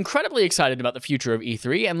remain incredibly excited about the future of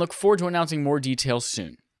E3 and look forward to announcing more details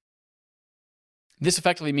soon. This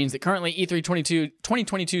effectively means that currently E3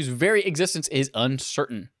 2022's very existence is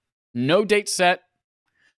uncertain. No date set.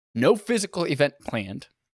 No physical event planned.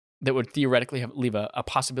 that would theoretically leave a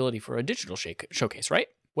possibility for a digital showcase, right?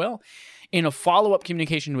 Well, in a follow-up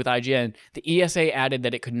communication with IGN, the ESA added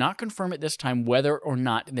that it could not confirm at this time whether or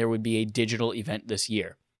not there would be a digital event this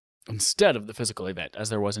year, instead of the physical event, as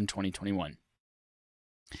there was in 2021.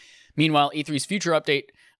 Meanwhile, E3's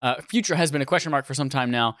future has been a question mark for some time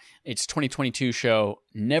now. Its 2022 show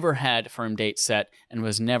never had firm dates set and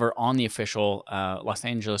was never on the official Los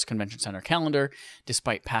Angeles Convention Center calendar,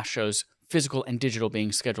 despite past shows, physical and digital,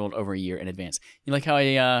 being scheduled over a year in advance. You like how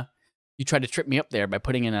you tried to trip me up there by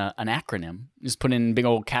putting in an acronym? Just put in big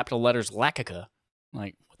old capital letters LACICA.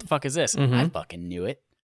 Like, what the fuck is this? Mm-hmm. I fucking knew it.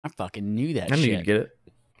 I fucking knew that shit. I knew you'd get it.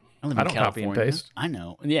 I live in don't California. copy and paste. I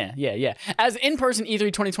know. Yeah. As in-person E3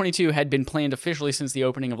 2022 had been planned officially since the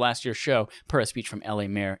opening of last year's show, per a speech from LA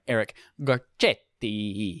Mayor Eric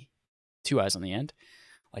Garcetti. 2 eyes on the end.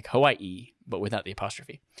 Like Hawaii, but without the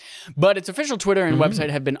apostrophe. But its official Twitter and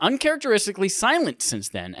website have been uncharacteristically silent since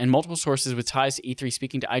then, and multiple sources with ties to E3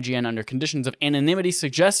 speaking to IGN under conditions of anonymity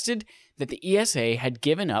suggested that the ESA had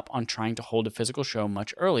given up on trying to hold a physical show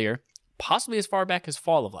much earlier, possibly as far back as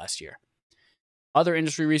fall of last year. Other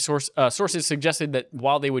industry sources suggested that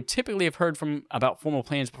while they would typically have heard about formal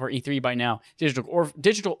plans for E3 by now, digital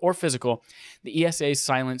or physical, the ESA's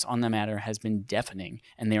silence on the matter has been deafening,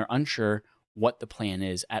 and they are unsure what the plan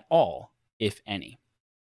is at all, if any.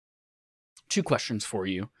 2 questions for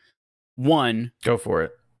you. 1, go for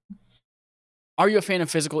it. Are you a fan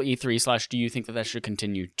of physical E3 / do you think that should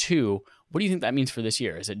continue? 2, what do you think that means for this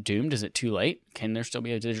year? Is it doomed? Is it too late? Can there still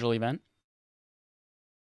be a digital event?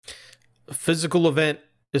 Physical event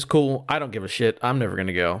is cool. I don't give a shit. I'm never going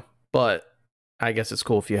to go. But I guess it's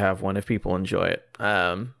cool if you have one, if people enjoy it.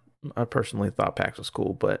 I personally thought PAX was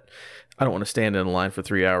cool, but I don't want to stand in line for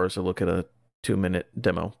 3 hours to look at a 2-minute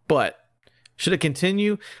demo. But should it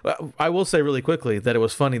continue? I will say really quickly that it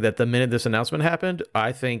was funny that the minute this announcement happened,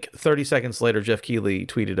 I think 30 seconds later, Jeff Keighley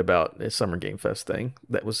tweeted about a Summer Game Fest thing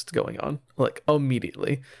that was going on. Like,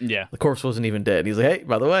 immediately. Yeah. The corpse wasn't even dead. He's like, hey,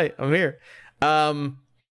 by the way, I'm here.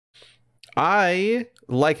 I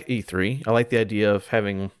like E3. I like the idea of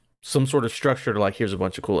having some sort of structure to, like, here's a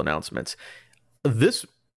bunch of cool announcements. This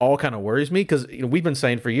all kind of worries me because we've been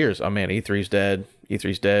saying for years, oh man, E3's dead.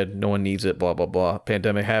 E3's dead. No one needs it. Blah, blah, blah.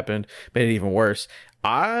 Pandemic happened. Made it even worse.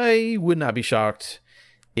 I would not be shocked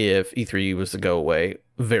if E3 was to go away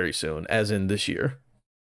very soon, as in this year.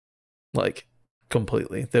 Like,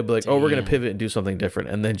 completely. They'd be like, oh, we're going to pivot and do something different,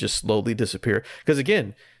 and then just slowly disappear. Because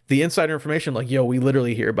again, the insider information, like, yo, we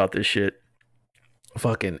literally hear about this shit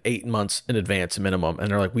fucking 8 months in advance minimum, and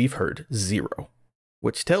they're like, we've heard 0,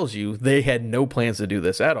 which tells you they had no plans to do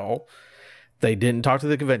this at all. They didn't talk to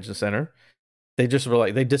the convention center. They just were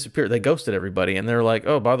like, they disappeared. They ghosted everybody, and they're like,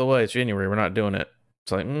 oh, by the way, it's January, we're not doing it.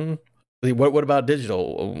 It's like, what about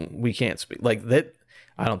digital? We can't speak like that.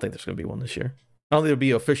 I don't think there's going to be one this year. I don't think there'll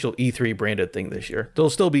be an official E3 branded thing this year. There'll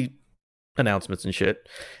still be announcements and shit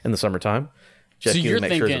in the summertime. Just so to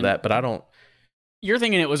make sure of that, but I don't. You're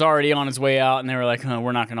thinking it was already on its way out, and they were like,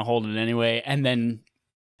 we're not going to hold it anyway. And then,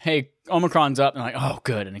 hey, Omicron's up, and like, oh,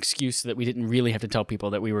 good, an excuse that we didn't really have to tell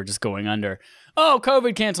people that we were just going under. Oh,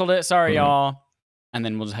 COVID canceled it. Sorry, y'all. And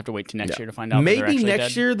then we'll just have to wait till next year to find out. Maybe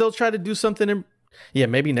next year they'll try to do something.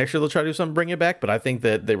 Maybe next year they'll try to do something, bring it back. But I think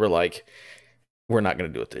that they were like, we're not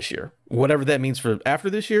going to do it this year. Whatever that means for after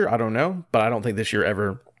this year, I don't know. But I don't think this year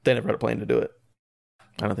they never had a plan to do it.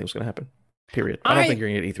 I don't think it's going to happen. Period. I don't think you're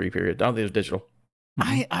going to get E3, period. I don't think it's digital.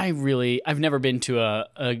 I've never been to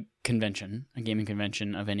a convention, a gaming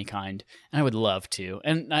convention of any kind, and I would love to.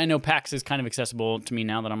 And I know PAX is kind of accessible to me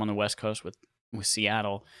now that I'm on the West Coast with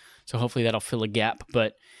Seattle, so hopefully that'll fill a gap.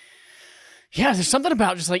 But yeah, there's something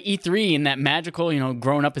about just like E3 and that magical,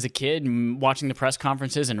 growing up as a kid and watching the press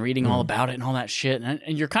conferences and reading all about it and all that shit. And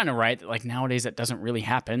you're kind of right that like nowadays that doesn't really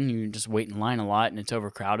happen. You just wait in line a lot and it's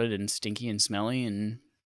overcrowded and stinky and smelly, and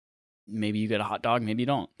maybe you get a hot dog, maybe you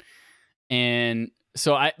don't. And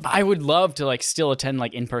so I would love to like still attend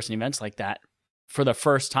like in-person events like that for the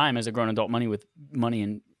first time as a grown adult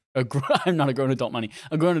and I'm not a grown adult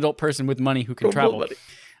a grown adult person with money who can travel.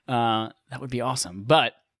 That would be awesome.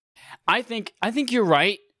 But I think you're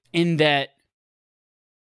right in that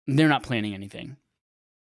they're not planning anything.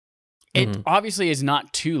 It obviously is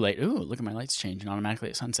not too late. Ooh, look at my lights changing automatically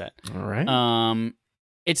at sunset. All right.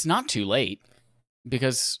 It's not too late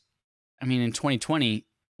because in 2020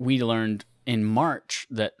 we learned in March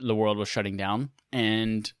that the world was shutting down,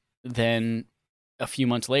 and then a few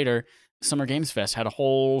months later, Summer Games Fest had a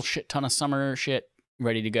whole shit ton of summer shit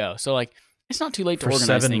ready to go. So like, it's not too late to organize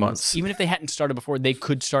 7 things. months. Even if they hadn't started before, they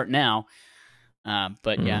could start now.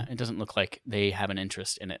 But yeah, it doesn't look like they have an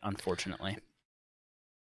interest in it, unfortunately.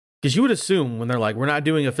 Because you would assume when they're like, we're not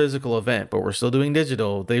doing a physical event, but we're still doing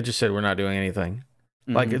digital, they just said we're not doing anything.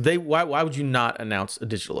 Mm-hmm. Like why would you not announce a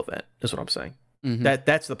digital event? Is what I'm saying. Mm-hmm.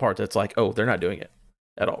 That's the part that's like, oh, they're not doing it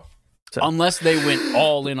at all. So. Unless they went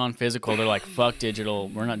all in on physical, they're like, fuck digital,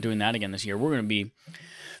 we're not doing that again this year. We're gonna be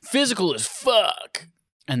physical as fuck.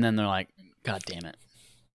 And then they're like, God damn it.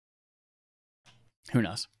 Who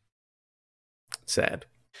knows? Sad.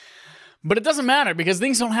 But it doesn't matter because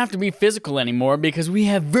things don't have to be physical anymore because we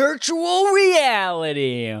have virtual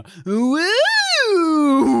reality. Woo!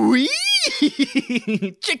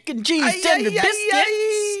 Chicken cheese tender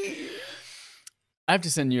biscuits. I have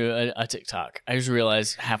to send you a TikTok. I just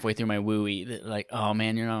realized halfway through my wooey that like, oh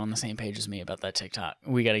man, you're not on the same page as me about that TikTok.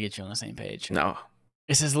 We got to get you on the same page. No.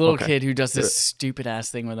 It's this little kid who does this stupid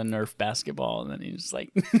ass thing with a Nerf basketball, and then he's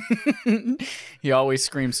like, he always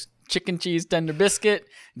screams chicken cheese tender biscuit,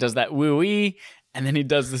 does that woo-wee, and then he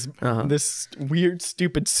does this weird,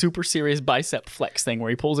 stupid, super serious bicep flex thing where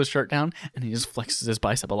he pulls his shirt down and he just flexes his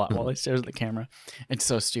bicep a lot while he stares at the camera. It's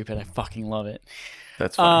so stupid. I fucking love it.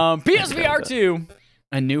 That's funny. PSVR 2,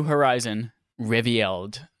 A New Horizon,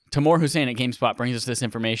 revealed. Tamor Hussein at GameSpot brings us this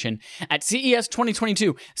information at CES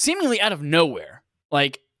 2022, seemingly out of nowhere.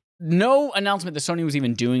 Like, no announcement that Sony was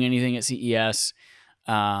even doing anything at CES.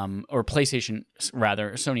 Or PlayStation,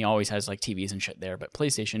 rather. Sony always has like TVs and shit there, but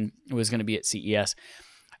PlayStation was going to be at CES.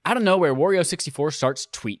 Out of nowhere, Wario64 starts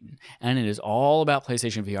tweeting, and it is all about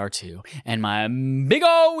PlayStation VR 2. And my big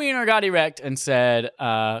ol' wiener got erect and said,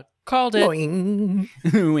 called it. We've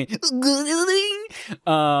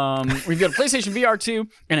got a PlayStation VR 2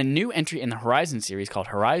 and a new entry in the Horizon series called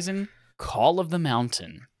Horizon Call of the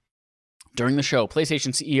Mountain. During the show,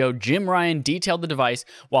 PlayStation CEO Jim Ryan detailed the device,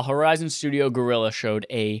 while Horizon Studio Guerrilla showed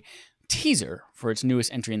a teaser for its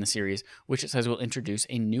newest entry in the series, which it says will introduce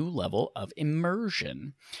a new level of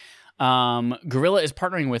immersion. Guerrilla is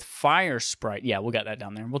partnering with Firesprite. Yeah, we'll get that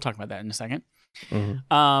down there. We'll talk about that in a second.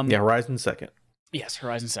 Mm-hmm. Horizon second. Yes,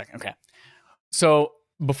 Horizon second. Okay. So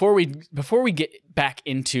before we get back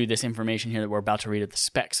into this information here that we're about to read at the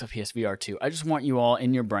specs of PSVR 2, I just want you all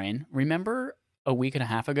in your brain, remember a week and a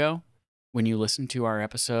half ago when you listened to our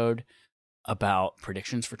episode about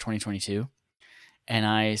predictions for 2022, and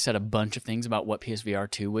I said a bunch of things about what PSVR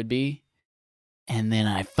 2 would be, and then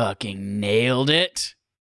I fucking nailed it?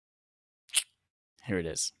 Here it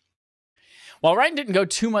is. While Ryan didn't go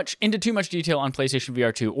into too much detail on PlayStation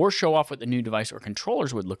VR 2 or show off what the new device or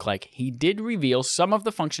controllers would look like, he did reveal some of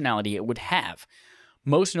the functionality it would have.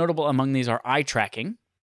 Most notable among these are eye tracking,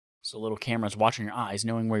 so little cameras watching your eyes,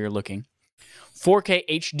 knowing where you're looking, 4K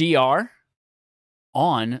HDR,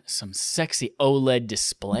 on some sexy OLED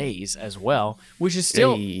displays as well, which is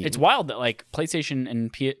still, it's wild that like PlayStation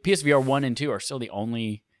and PSVR 1 and 2 are still the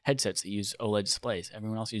only headsets that use OLED displays.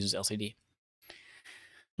 Everyone else uses LCD.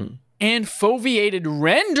 And foveated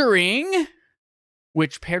rendering,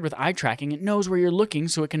 which paired with eye tracking, it knows where you're looking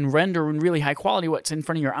so it can render in really high quality what's in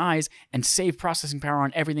front of your eyes and save processing power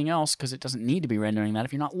on everything else because it doesn't need to be rendering that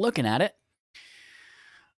if you're not looking at it.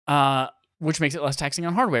 Which makes it less taxing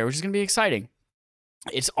on hardware, which is going to be exciting.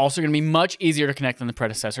 It's also going to be much easier to connect than the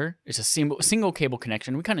predecessor. It's a single cable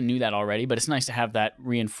connection. We kind of knew that already, but it's nice to have that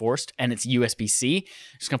reinforced. And it's USB-C.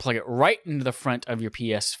 Just going to plug it right into the front of your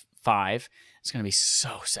PS5. It's going to be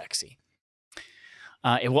so sexy.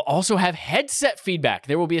 It will also have headset feedback.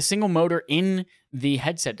 There will be a single motor in the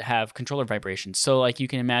headset to have controller vibrations. So like you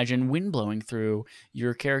can imagine wind blowing through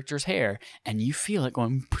your character's hair and you feel it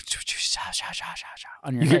going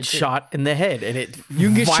on your head. You get shot in the head and you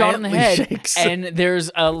can get shot in the head shakes. And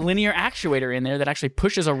there's a linear actuator in there that actually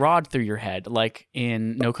pushes a rod through your head like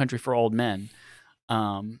in No Country for Old Men.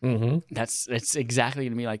 It's exactly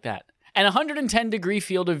going to be like that. And 110 degree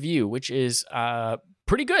field of view, which is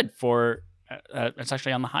pretty good for it's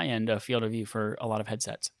actually on the high end of field of view for a lot of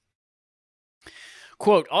headsets.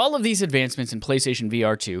 Quote, all of these advancements in PlayStation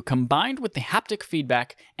VR 2, combined with the haptic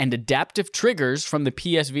feedback and adaptive triggers from the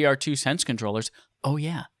PSVR 2 Sense controllers, oh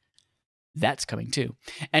yeah, that's coming too,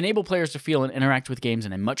 enable players to feel and interact with games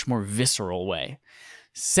in a much more visceral way,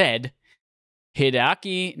 said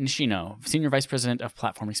Hideaki Nishino, Senior Vice President of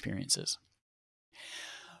Platform Experiences.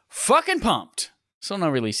 Fucking pumped. Still no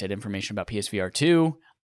release date information about PSVR 2.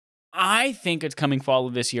 I think it's coming fall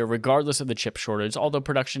of this year, regardless of the chip shortage. Although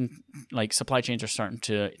production, like supply chains, are starting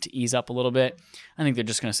to ease up a little bit. I think they're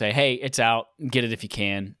just going to say, "Hey, it's out. Get it if you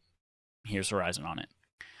can. Here's Horizon on it."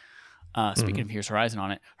 Speaking of Here's Horizon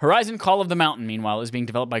on it, Horizon Call of the Mountain, meanwhile, is being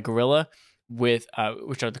developed by Guerrilla, which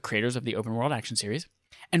are the creators of the open world action series,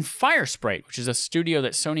 and Firesprite, which is a studio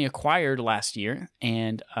that Sony acquired last year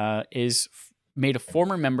and is made of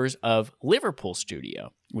former members of Liverpool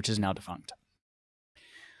Studio, which is now defunct.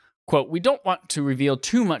 Quote, "We don't want to reveal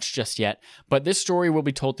too much just yet, but this story will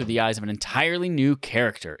be told through the eyes of an entirely new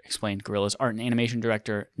character," explained Guerrilla's art and animation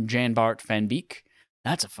director Jan Bart van Beek.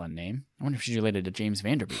 That's a fun name. I wonder if she's related to James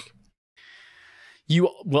Van Der Beek. You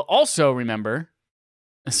will also meet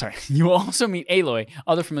Aloy,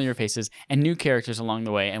 other familiar faces, and new characters along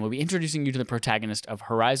the way, and we'll be introducing you to the protagonist of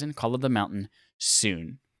Horizon Call of the Mountain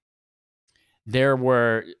soon. There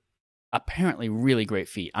were apparently really great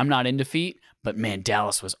feet. I'm not into feet, but man,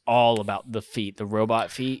 Dallas was all about the feet, the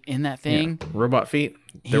robot feet in that thing. Yeah. Robot feet.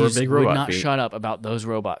 There were big robot feet. Would not shut up about those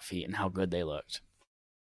robot feet and how good they looked.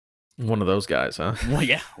 One of those guys, huh? Well,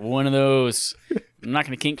 yeah, one of those. I'm not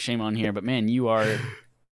going to kink shame on here, but man,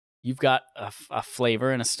 you've got a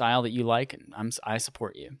flavor and a style that you like, and I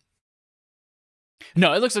support you.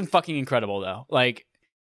 No, it looks fucking incredible though. Like,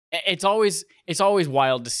 it's always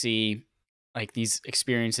wild to see like these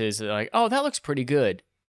experiences that are like, oh, that looks pretty good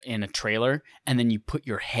in a trailer, and then you put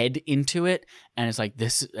your head into it, and it's like,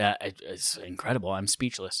 this is incredible. I'm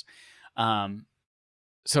speechless.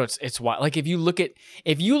 So it's wild. Like if you look at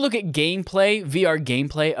gameplay, VR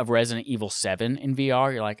gameplay of Resident Evil 7 in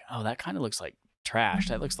VR, you're like, oh, that kind of looks like trash.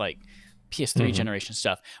 That looks like PS3 generation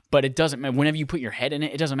stuff. But it doesn't matter. Whenever you put your head in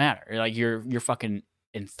it, it doesn't matter. You're fucking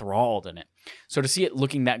enthralled in it. So to see it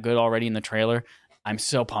looking that good already in the trailer, I'm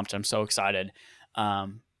so pumped. I'm so excited. Yeah,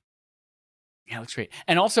 it looks great.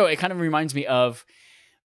 And also, it kind of reminds me of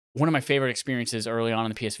one of my favorite experiences early on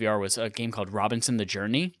in the PSVR was a game called Robinson the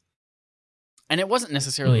Journey. And it wasn't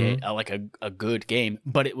necessarily a good game,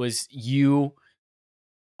 but it was you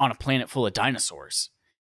on a planet full of dinosaurs.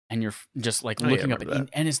 And you're just like looking up at,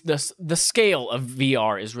 and it's the scale of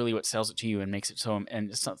VR is really what sells it to you and makes it so, and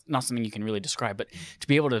it's not something you can really describe, but to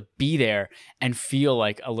be able to be there and feel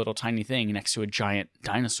like a little tiny thing next to a giant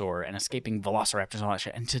dinosaur and escaping velociraptors and all that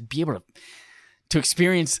shit, and to be able to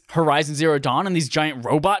experience Horizon Zero Dawn and these giant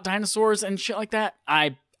robot dinosaurs and shit like that,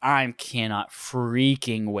 I cannot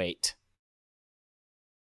freaking wait.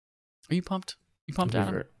 Are you pumped? You pumped,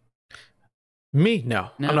 Adam? Me? No,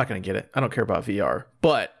 I'm not going to get it. I don't care about VR,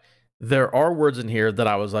 but there are words in here that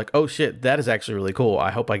I was like, oh shit, that is actually really cool.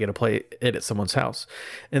 I hope I get to play it at someone's house.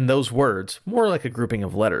 And those words, more like a grouping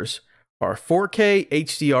of letters, are 4K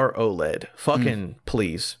HDR OLED. Fucking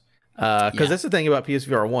please. Because that's the thing about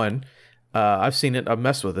PSVR 1. I've seen it, I've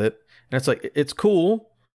messed with it, and it's like, it's cool,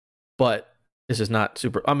 but this is not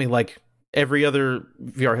super. I mean, like, every other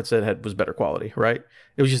VR headset was better quality, right?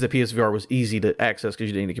 It was just that PSVR was easy to access because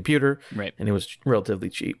you didn't need a computer, right? And it was relatively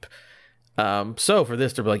cheap. So for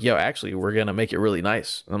this to be like, yo, actually, we're going to make it really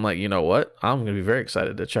nice. And I'm like, you know what? I'm going to be very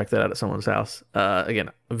excited to check that out at someone's house. Again,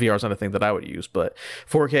 VR is not a thing that I would use, but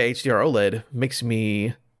 4K HDR OLED makes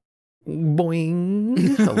me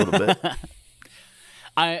boing a little bit.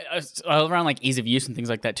 Around like ease of use and things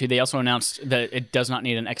like that too. They also announced that it does not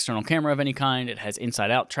need an external camera of any kind. It has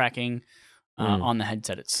inside-out tracking on the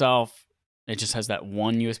headset itself. It just has that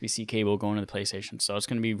one USB-C cable going to the PlayStation, so it's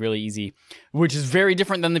going to be really easy, which is very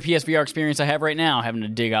different than the PSVR experience I have right now, having to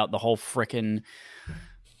dig out the whole frickin'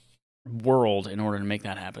 world in order to make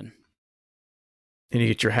that happen. And you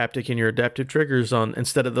get your haptic and your adaptive triggers on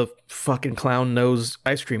instead of the fucking clown nose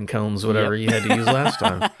ice cream cones, whatever you had to use last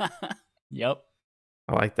time. Yep.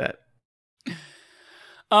 I like that.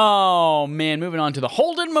 Oh, man. Moving on to the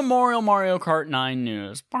Holden Memorial Mario Kart 9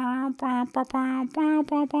 news.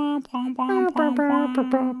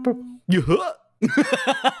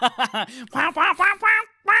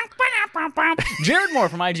 Jared Moore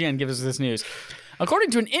from IGN gives us this news.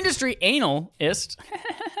 According to an industry analyst,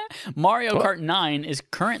 Mario Kart 9 is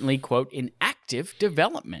currently, quote, in active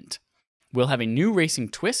development. Will have a new racing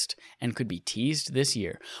twist and could be teased this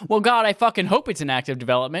year. Well, God, I fucking hope it's in active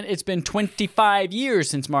development. It's been 25 years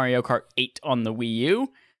since Mario Kart 8 on the Wii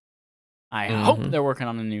U. I hope they're working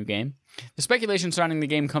on a new game. The speculation surrounding the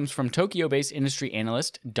game comes from Tokyo-based industry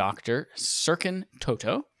analyst Dr. Serkan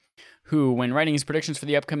Toto, who, when writing his predictions for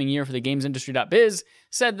the upcoming year for the gamesindustry.biz,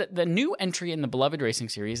 said that the new entry in the beloved racing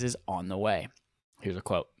series is on the way. Here's a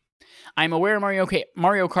quote. I'm aware Mario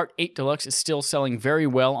Kart 8 Deluxe is still selling very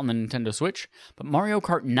well on the Nintendo Switch, but Mario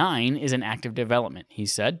Kart 9 is in active development, he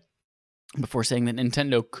said, before saying that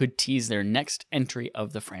Nintendo could tease their next entry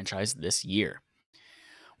of the franchise this year.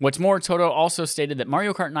 What's more, Toto also stated that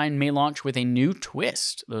Mario Kart 9 may launch with a new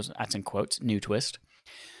twist. That's in quotes, new twist.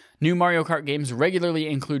 New Mario Kart games regularly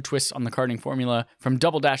include twists on the karting formula, from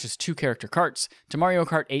Double Dash's 2-character karts to Mario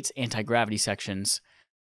Kart 8's anti-gravity sections.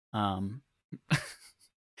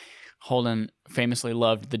 Holden famously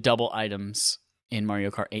loved the double items in Mario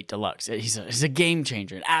Kart 8 Deluxe. It's a game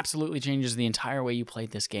changer. It absolutely changes the entire way you played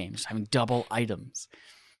this game, just having double items.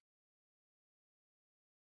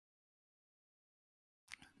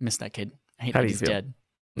 Miss that kid. I hate How that do you he's feel? dead.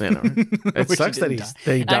 Yeah, no, it Wish sucks he that didn't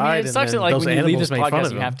they died. I mean, it sucks that and like those when you leave animals this made fun podcast,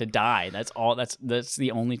 of you him. have to die. That's all. That's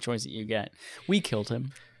the only choice that you get. We killed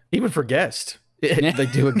him. Even for guests, they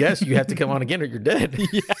do a guest. You have to come on again, or you're dead.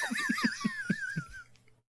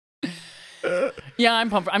 Yeah, I'm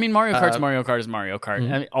pumped. I mean, Mario Kart is Mario Kart.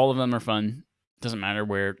 Mhm. I mean, all of them are fun. Doesn't matter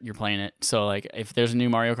where you're playing it. So like, if there's a new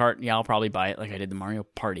Mario Kart, yeah, I'll probably buy it. Like I did the Mario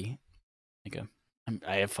Party.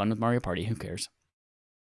 I have fun with Mario Party. Who cares?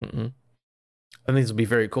 Mm-hmm. I think this will be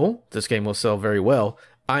very cool. This game will sell very well.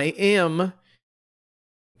 I am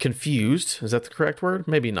confused. Is that the correct word?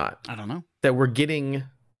 Maybe not. I don't know. That we're getting.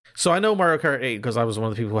 So I know Mario Kart 8 because I was one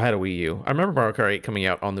of the people who had a Wii U. I remember Mario Kart 8 coming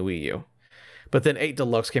out on the Wii U. But then 8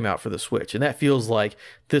 Deluxe came out for the Switch. And that feels like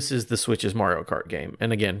this is the Switch's Mario Kart game.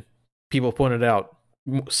 And again, people pointed out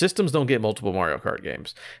systems don't get multiple Mario Kart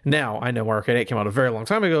games. Now, I know Mario Kart 8 came out a very long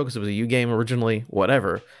time ago because it was a U game originally,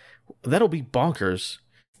 whatever. That'll be bonkers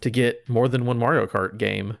to get more than one Mario Kart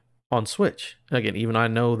game on Switch. And again, even I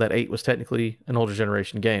know that 8 was technically an older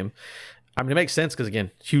generation game. I mean, it makes sense because, again,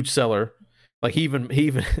 huge seller. Like, he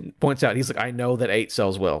even points out, he's like, I know that 8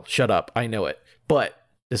 sells well. Shut up. I know it. But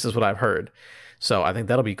this is what I've heard. So I think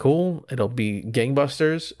that'll be cool. It'll be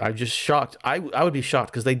gangbusters. I'm just shocked. I would be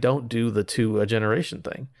shocked because they don't do the 2 a generation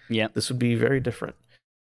thing. Yeah. This would be very different.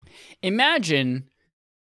 Imagine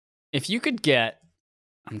if you could get.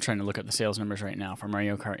 I'm trying to look at the sales numbers right now for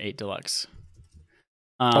Mario Kart 8 Deluxe.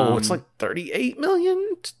 It's like 38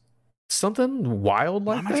 million? Something wild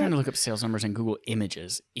like why am that? I trying to look up sales numbers in Google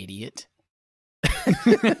Images, idiot?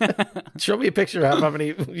 Show me a picture of how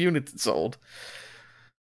many units it sold.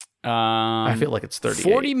 I feel like it's 38.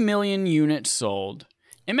 40 million units sold.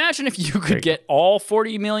 Imagine if you could get all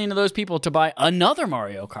 40 million of those people to buy another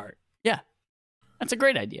Mario Kart. Yeah, that's a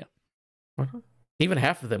great idea. Even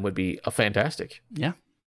half of them would be a fantastic. Yeah.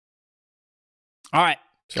 All right.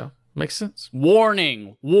 So, makes sense.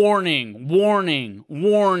 Warning, warning, warning,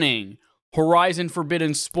 warning. Horizon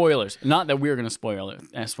Forbidden spoilers. Not that we're going to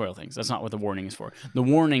spoil things. That's not what the warning is for. The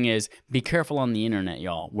warning is be careful on the internet,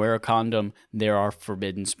 y'all. Wear a condom. There are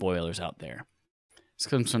forbidden spoilers out there. This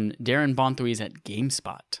comes from Darren Bonthouise at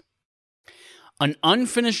GameSpot. An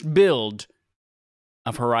unfinished build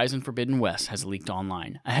of Horizon Forbidden West has leaked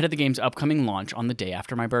online ahead of the game's upcoming launch on the day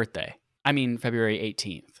after my birthday. I mean, February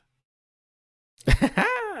 18th.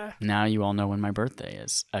 Now you all know when my birthday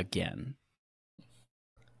is again.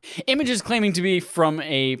 Images claiming to be from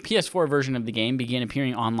a PS4 version of the game began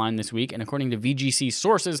appearing online this week, and according to VGC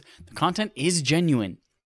sources, the content is genuine.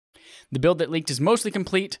 The build that leaked is mostly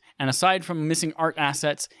complete, and aside from missing art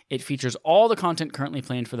assets, it features all the content currently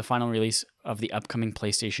planned for the final release of the upcoming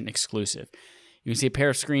PlayStation exclusive. You can see a pair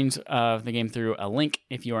of screens of the game through a link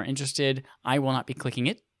if you are interested. I will not be clicking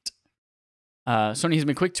it. Sony has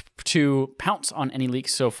been quick to pounce on any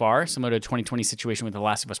leaks so far, similar to a 2020 situation with The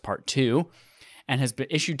Last of Us Part 2, and has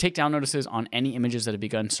issued takedown notices on any images that have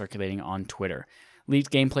begun circulating on Twitter.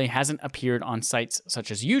 Leaked gameplay hasn't appeared on sites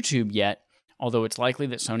such as YouTube yet, although it's likely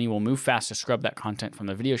that Sony will move fast to scrub that content from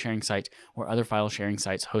the video sharing site or other file sharing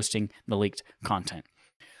sites hosting the leaked content.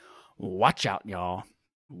 Watch out, y'all.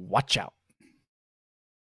 Watch out.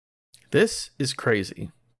 This is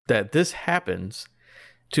crazy that this happens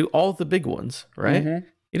to all the big ones, right? Mm-hmm.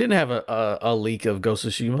 You didn't have a leak of Ghost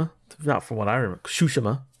of Tsushima, not from what I remember.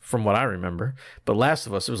 Tsushima, from what I remember. But Last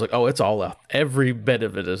of Us, it was like, oh, it's all out. Every bit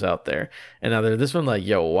of it is out there. And now this one, like,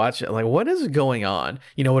 yo, watch it. Like, what is going on?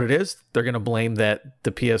 You know what it is? They're going to blame that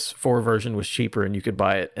the PS4 version was cheaper and you could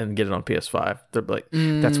buy it and get it on PS5. They're like,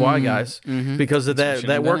 that's why, guys. Mm-hmm. Because of that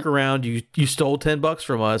workaround, you stole $10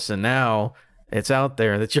 from us and now it's out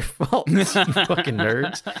there. That's your fault. You fucking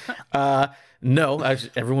nerds. No,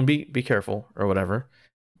 actually, everyone be careful or whatever.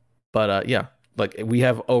 But yeah, like we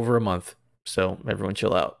have over a month, so everyone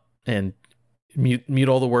chill out and mute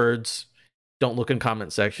all the words. Don't look in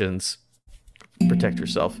comment sections. Protect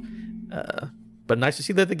yourself. But nice to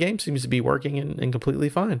see that the game seems to be working and completely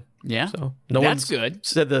fine. Yeah, so that's good.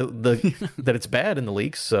 Said the that it's bad in the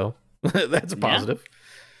leaks, so that's a positive. Yeah.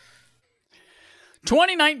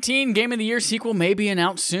 2019 Game of the Year sequel may be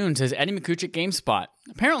announced soon, says Eddie McCuch at GameSpot.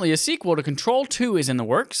 Apparently, a sequel to Control 2 is in the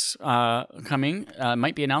works, coming.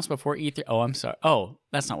 Might be announced before E3. Oh, I'm sorry. Oh,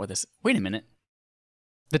 that's not what this... Wait a minute.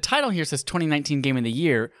 The title here says 2019 Game of the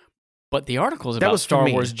Year, but the article is about Star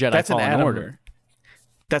Wars Jedi Fallen Order.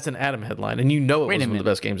 That's an Adam headline, and you know it was one of the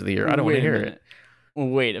best games of the year. I don't want to hear it.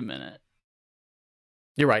 Wait a minute.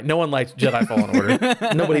 You're right. No one liked Jedi Fallen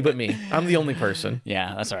Order. Nobody but me. I'm the only person.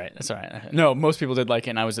 Yeah, that's all right. That's all right. No, most people did like it,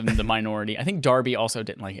 and I was in the minority. I think Darby also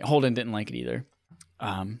didn't like it. Holden didn't like it either.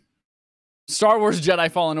 Star Wars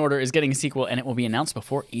Jedi Fallen Order is getting a sequel, and it will be announced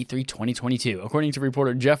before E3 2022, according to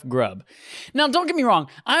reporter Jeff Grubb. Now, don't get me wrong.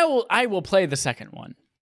 I will play the second one.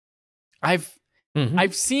 I've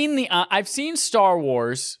seen Star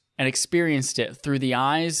Wars and experienced it through the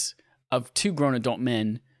eyes of two grown adult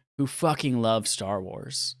men who fucking love Star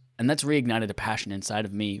Wars. And that's reignited a passion inside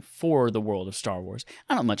of me for the world of Star Wars.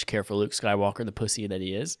 I don't much care for Luke Skywalker, the pussy that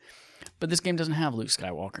he is. But this game doesn't have Luke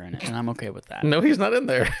Skywalker in it, and I'm okay with that. No, he's not in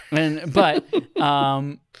there. But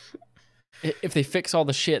if they fix all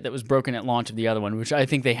the shit that was broken at launch of the other one, which I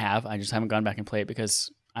think they have, I just haven't gone back and played it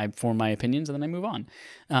because I form my opinions and then I move on.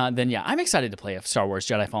 Then yeah, I'm excited to play a Star Wars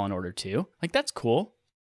Jedi Fallen Order 2. Like, that's cool.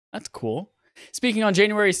 That's cool. Speaking on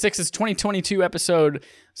January 6th, 2022 episode,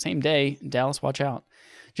 same day, Dallas, watch out.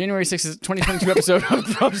 January 6th, 2022 episode of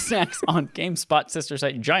Grub Snacks on GameSpot sister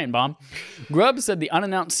site Giant Bomb. Grub said the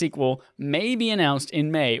unannounced sequel may be announced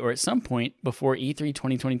in May or at some point before E3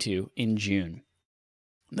 2022 in June.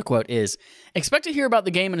 The quote is, "Expect to hear about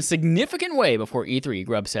the game in a significant way before E3,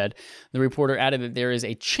 Grubb said. The reporter added that there is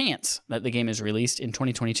a chance that the game is released in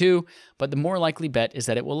 2022, but the more likely bet is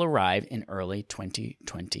that it will arrive in early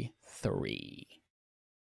 2023.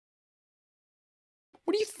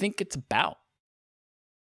 What do you think it's about?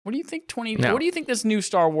 What do you think What do you think this new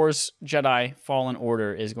Star Wars Jedi Fallen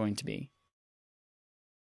Order is going to be?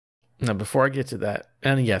 Now, before I get to that,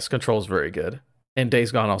 and yes, Control's very good. And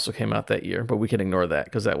Days Gone also came out that year, but we can ignore that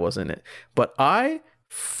because that wasn't it. But I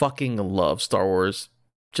fucking love Star Wars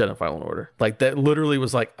Jedi Fallen Order. Like, that literally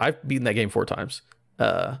was like, I've beaten that game 4 times.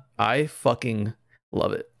 I fucking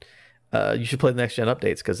love it. You should play the next gen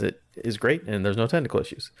updates because it is great and there's no technical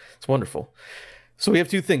issues. It's wonderful. So we have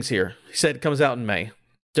 2 things here. He said it comes out in May.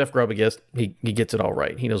 Jeff Grubb, I guess, he gets it all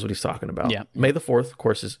right. He knows what he's talking about. Yeah. May the 4th, of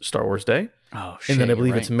course, is Star Wars Day. Oh, shit. And then I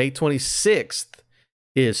believe it's May 26th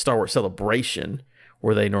is Star Wars Celebration,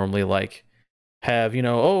 where they normally like have,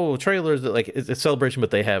 trailers that like it's a celebration,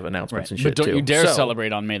 but they have announcements and shit too. But don't you dare So,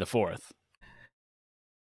 celebrate on May the 4th.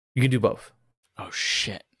 You can do both. Oh,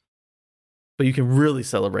 shit. But you can really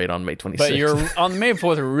celebrate on May 26th. But you're on May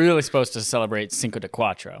 4th, we're really supposed to celebrate Cinco de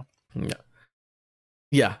Cuatro. Yeah.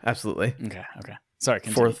 Yeah, absolutely. Okay. Sorry,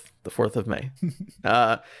 continue. The 4th of May.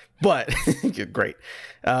 But great.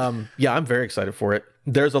 Yeah, I'm very excited for it.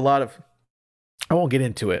 There's a lot of, I won't get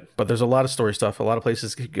into it, but there's a lot of story stuff, a lot of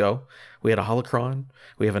places to go. We had a Holocron,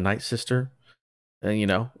 we have a Night Sister,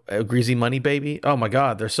 and a Greasy Money Baby. Oh my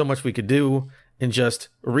God, there's so much we could do. And just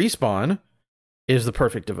Respawn is the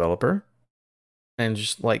perfect developer, and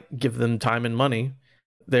just like give them time and money.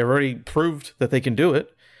 They've already proved that they can do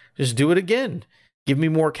it. Just do it again. Give me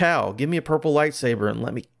more Cal. Give me a purple lightsaber and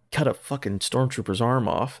let me cut a fucking stormtrooper's arm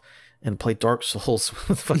off and play Dark Souls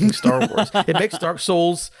with fucking Star Wars. It makes Dark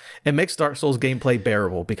Souls gameplay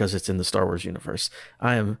bearable because it's in the Star Wars universe.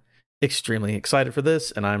 I am extremely excited for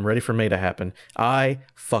this, and I'm ready for May to happen. I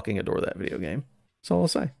fucking adore that video game. That's all I'll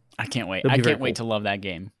say. I can't wait. I can't wait to love that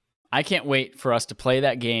game. I can't wait for us to play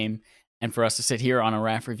that game and for us to sit here on a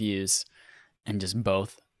RAF Reviews and just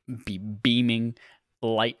both be beaming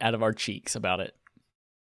light out of our cheeks about it.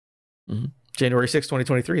 Mm-hmm. January 6,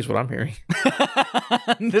 2023 is what I'm hearing.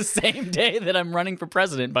 The same day that I'm running for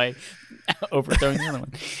president by overthrowing the other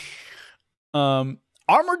one.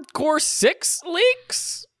 Armored Core 6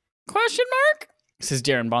 leaks? Question mark? Says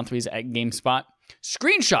Darren Bonthwees at GameSpot.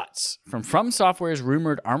 Screenshots from Software's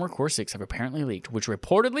rumored Armored Core 6 have apparently leaked, which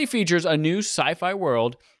reportedly features a new sci-fi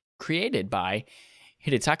world created by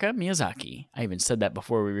Hidetaka Miyazaki. I even said that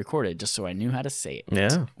before we recorded, just so I knew how to say it.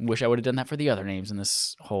 Yeah. Wish I would have done that for the other names in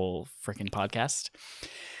this whole freaking podcast.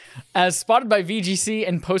 As spotted by VGC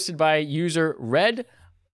and posted by user Red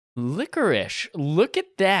Licorice. Look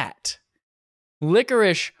at that.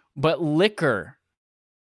 Licorice, but liquor.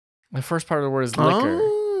 The first part of the word is liquor.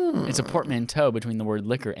 Oh. It's a portmanteau between the word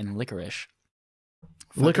liquor and licorice.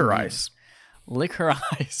 Licorice. Lick her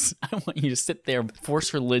eyes. I want you to sit there,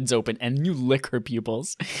 force her lids open, and you lick her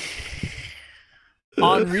pupils.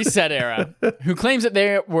 On Reset Era, who claims that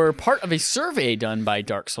they were part of a survey done by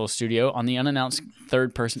Dark Souls Studio on the unannounced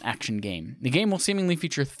third-person action game. The game will seemingly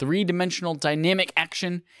feature 3-dimensional dynamic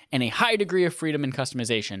action and a high degree of freedom and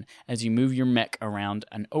customization as you move your mech around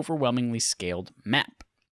an overwhelmingly scaled map.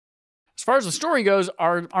 As far as the story goes,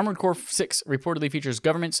 our Armored Core 6 reportedly features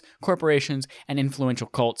governments, corporations, and influential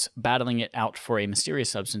cults battling it out for a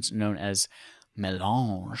mysterious substance known as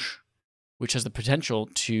melange, which has the potential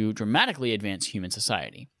to dramatically advance human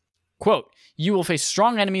society. Quote, you will face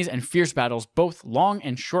strong enemies and fierce battles, both long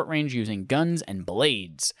and short range using guns and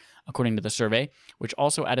blades, according to the survey, which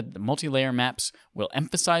also added that the multi-layer maps will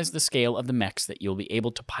emphasize the scale of the mechs that you'll be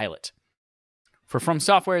able to pilot. For From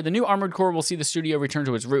Software, the new Armored Core will see the studio return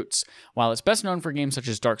to its roots. While it's best known for games such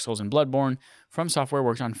as Dark Souls and Bloodborne, From Software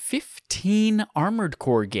worked on 15 Armored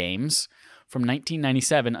Core games from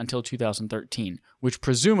 1997 until 2013, which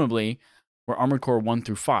presumably were Armored Core 1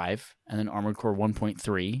 through 5, and then Armored Core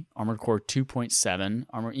 1.3, Armored Core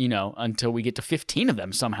 2.7, until we get to 15 of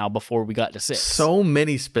them somehow before we got to 6. So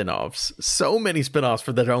many spin-offs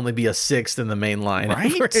for there to only be a 6th in the main line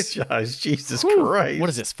franchise. Jesus Christ. What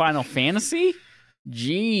is this, Final Fantasy?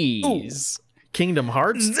 Jeez. Ooh. Kingdom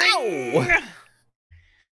Hearts? No!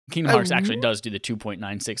 Kingdom Hearts actually does do the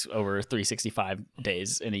 2.96 over 365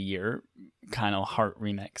 days in a year kind of heart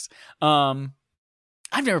remix.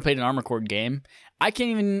 I've never played an Armored Core game. I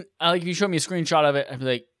can't even, if you show me a screenshot of it, I'd be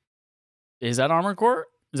like, is that Armored Core?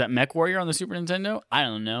 Is that Mech Warrior on the Super Nintendo? I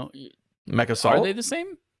don't know. Mech Assault? Are they the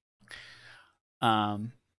same?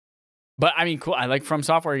 But I mean, cool. I like From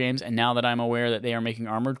Software games, and now that I'm aware that they are making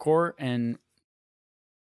Armored Core, and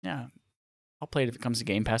yeah, I'll play it if it comes to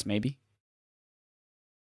Game Pass, maybe.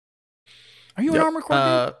 Are you an Armored Core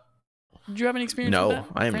game? Did you have any experience with that?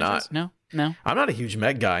 No, I am not. No? I'm not a huge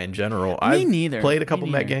mech guy in general. Me neither. I've played a couple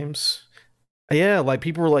mech games. Yeah, like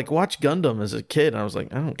people were like, watch Gundam as a kid. And I was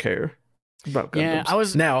like, I don't care about Gundams. Yeah, I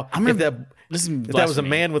was. Now, if that was a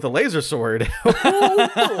man with a laser sword, oh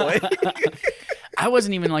boy. I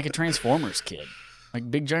wasn't even like a Transformers kid. Like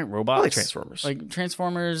big giant robots. I like Transformers. Like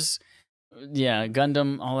Transformers, yeah,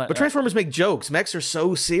 Gundam, all that. But Transformers make jokes. Mechs are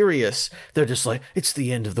so serious. They're just like, it's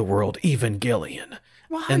the end of the world, Evangelion.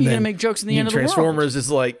 Well, how are you going to make jokes in the end of the world? Transformers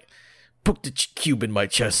is like, put the cube in my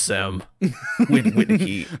chest, Sam.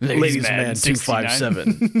 Whitney, Ladies Man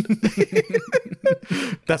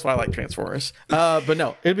 257. That's why I like Transformers. But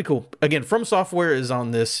no, it'd be cool. Again, From Software is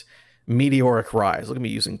on this meteoric rise. Look at me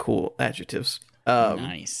using cool adjectives.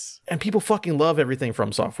 Nice. And people fucking love everything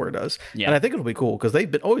From Software does. Yeah. And I think it'll be cool because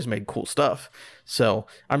they've always made cool stuff. So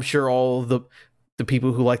I'm sure all the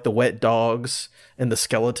people who like the wet dogs and the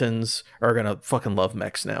skeletons are gonna fucking love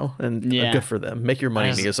mechs now, and good for them. Make your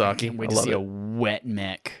money, Miyazaki. I can't wait to see a wet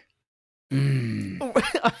mech.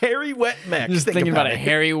 A hairy wet mech. Just thinking about a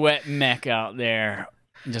hairy wet mech out there,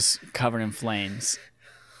 just covered in flames.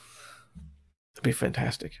 That'd be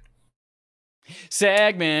fantastic.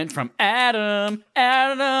 Segment from Adam.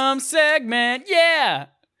 Adam segment. Yeah.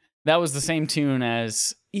 That was the same tune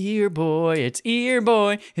as Ear Boy. It's Ear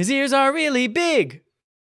Boy. His ears are really big.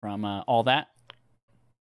 From All That.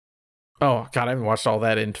 Oh, God, I haven't watched All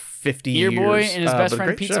That in 50 years. Ear Boy and his best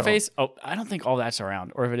friend Pizza show. Face. Oh, I don't think All That's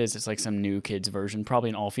around. Or if it is, it's like some new kids version.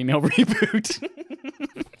 Probably an all-female reboot.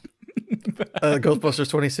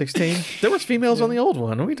 Ghostbusters 2016. There was females on the old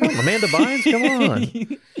one. What are we talking about? Amanda Bynes? Come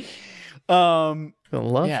on. I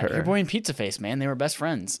love her. Ear Boy and Pizza Face, man. They were best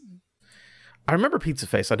friends. I remember Pizza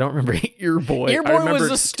Face. I don't remember Ear Boy. Ear Boy was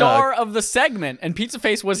the star of the segment, and Pizza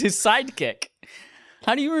Face was his sidekick.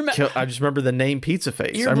 How do you remember? I just remember the name Pizza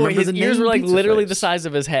Face. Ear I Boy, remember his ears were like literally the size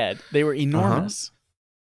of his head. They were enormous.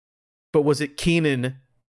 But was it Keenan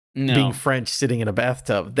being French sitting in a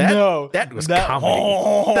bathtub? That was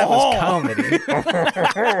comedy. That was comedy.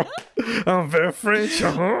 I'm very French.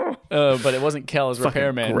 But it wasn't Kel as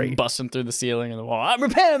Repairman busting through the ceiling and the wall. I'm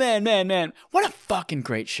Repairman, man. What a fucking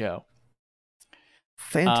great show.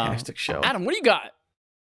 Fantastic show. Adam, what do you got?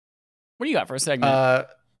 What do you got for a segment?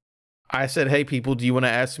 I said, hey, people, do you want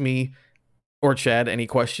to ask me or Chad any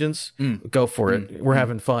questions? Go for it. We're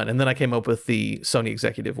having fun. And then I came up with the Sony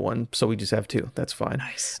executive one, so we just have two. That's fine.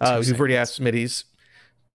 Nice. We've already asked Smitty's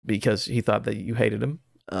because he thought that you hated him.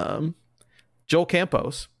 Joel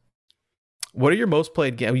Campos, what are your most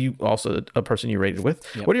played games? You also a person you rated with.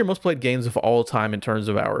 Yep. What are your most played games of all time in terms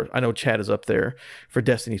of hours? I know Chad is up there for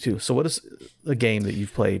Destiny 2. So what is the game that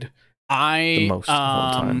you've played the most of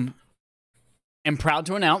all time? I'm proud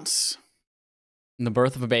to announce the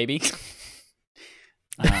birth of a baby.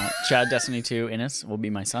 Chad Destiny 2 Innes will be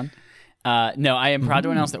my son. No, I am proud to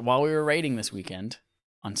announce that while we were raiding this weekend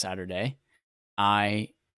on Saturday, I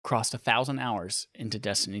crossed 1,000 hours into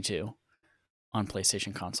Destiny 2 on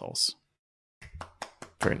PlayStation consoles.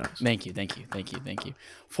 Very nice. Thank you.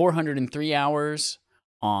 403 hours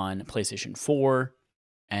on PlayStation 4,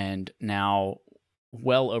 and now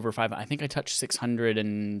well over 5. I think I touched 600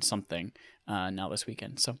 and something now this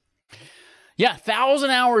weekend. So, yeah,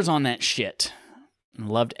 1,000 hours on that shit.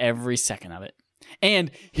 Loved every second of it.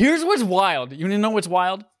 And here's what's wild. You want to know what's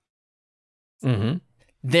wild?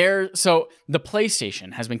 Mm-hmm. So the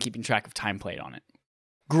PlayStation has been keeping track of time played on it.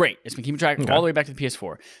 Great. It's been keeping track all the way back to the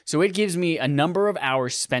PS4. So it gives me a number of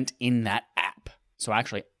hours spent in that app. So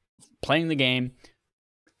actually playing the game,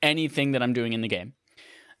 anything that I'm doing in the game.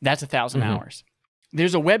 That's 1,000 hours.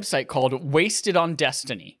 There's a website called Wasted on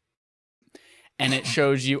Destiny. and it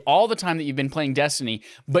shows you all the time that you've been playing Destiny.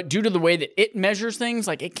 But due to the way that it measures things,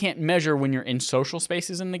 like it can't measure when you're in social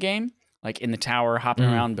spaces in the game, like in the tower, hopping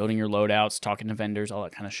around, building your loadouts, talking to vendors, all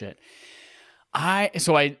that kind of shit.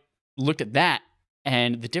 So I looked at that,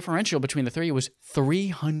 and the differential between the three was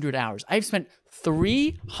 300 hours. I've spent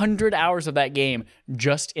 300 hours of that game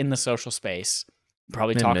just in the social space.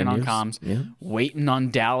 Probably talking on comms, waiting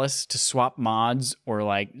on Dallas to swap mods or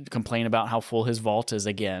like complain about how full his vault is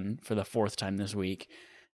again for the 4th time this week.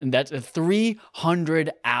 And that's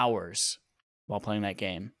 300 hours while playing that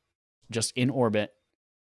game, just in orbit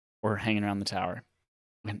or hanging around the tower.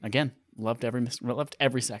 And again, loved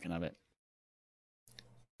every second of it.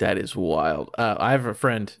 That is wild. I have a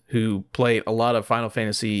friend who played a lot of Final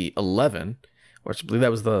Fantasy 11, which I believe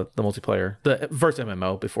that was the multiplayer, the first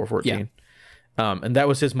MMO before 14. Yeah. And that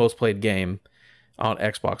was his most played game on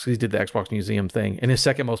Xbox. He did the Xbox Museum thing. And his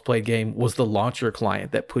second most played game was the launcher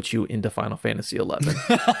client that puts you into Final Fantasy 11.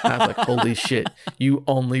 I was like, holy shit, you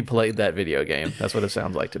only played that video game. That's what it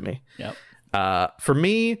sounds like to me. Yep. For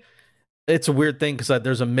me, it's a weird thing because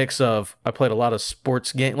there's a mix of, I played a lot of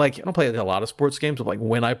sports games. Like, I don't play a lot of sports games, but like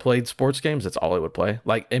when I played sports games, that's all I would play.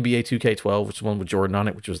 Like NBA 2K12, which is one with Jordan on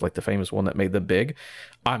it, which was like the famous one that made them big.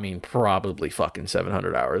 I mean, probably fucking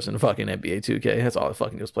 700 hours in fucking NBA 2K. That's all I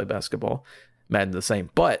fucking do is play basketball. Madden the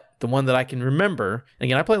same. But the one that I can remember, and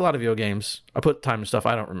again, I play a lot of video games. I put time and stuff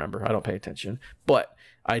I don't remember. I don't pay attention. But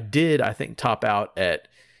I did, I think, top out at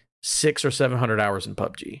 600 or 700 hours in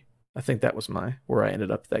PUBG. I think that was where I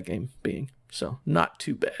ended up that game being. So not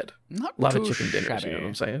too bad. Not a lot too of chicken dinners, shabby. you know what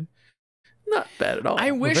I'm saying? Not bad at all.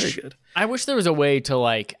 Very good. I wish there was a way to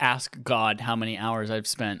like ask God how many hours I've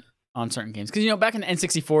spent on certain games. Because, back in the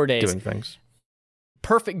N64 days, doing things.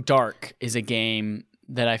 Perfect Dark is a game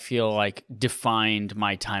that I feel like defined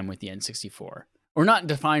my time with the N64. Or not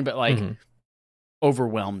defined, but like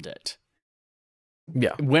overwhelmed it.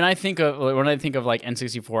 Yeah. When I think of like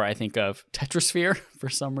N64, I think of Tetrasphere for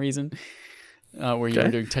some reason, where you're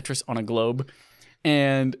doing Tetris on a globe,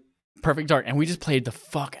 and Perfect Dark, and we just played the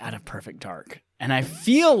fuck out of Perfect Dark, and I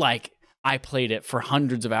feel like I played it for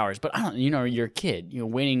hundreds of hours. But I don't, you're a kid,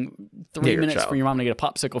 waiting 3 minutes for your mom to get a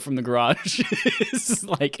popsicle from the garage. It's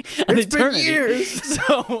like an eternity. Been years.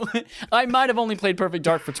 So I might have only played Perfect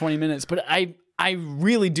Dark for 20 minutes, but I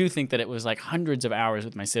really do think that it was like hundreds of hours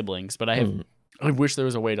with my siblings. But I wish there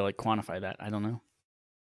was a way to like quantify that. I don't know.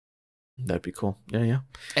 That'd be cool. Yeah.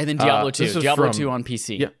 And then Diablo 2. Diablo 2 on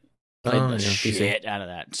PC. Yeah. Played the shit out of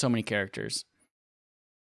that. So many characters.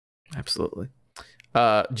 Absolutely.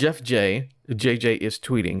 Jeff J. JJ is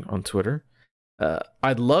tweeting on Twitter.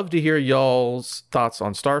 I'd love to hear y'all's thoughts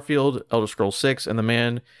on Starfield, Elder Scrolls 6, and the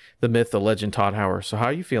myth, the legend Todd Howard. So how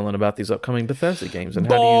are you feeling about these upcoming Bethesda games, and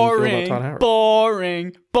how do you feel about Todd Howard?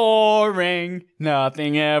 Boring.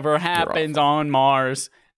 Nothing ever happens on Mars.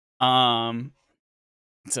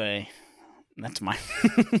 That's my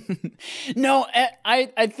No,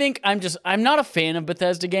 I think I'm not a fan of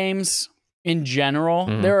Bethesda games in general.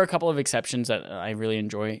 There are a couple of exceptions that I really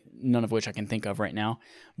enjoy, none of which I can think of right now.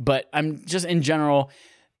 But I'm just, in general,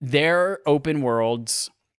 their open worlds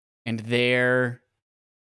and their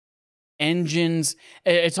engines,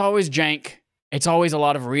 it's always jank. It's always a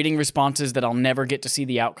lot of reading responses that I'll never get to see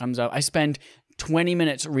the outcomes of. I spend 20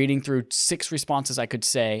 minutes reading through 6 responses I could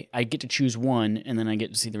say. I get to choose one, and then I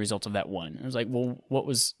get to see the results of that one. I was like, well, what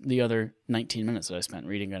was the other 19 minutes that I spent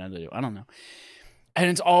reading going to do? I don't know. And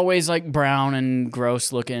it's always like brown and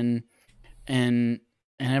gross looking, and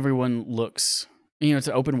everyone looks, it's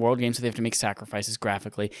an open world game, so they have to make sacrifices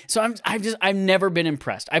graphically. So I've never been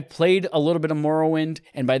impressed. I've played a little bit of Morrowind,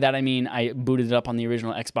 and by that I mean I booted it up on the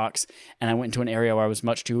original Xbox, and I went into an area where I was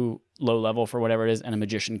much too low level for whatever it is, and a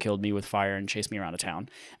magician killed me with fire and chased me around a town.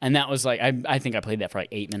 And that was like, I think I played that for like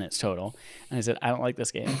 8 minutes total. And I said, I don't like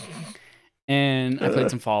this game. And I played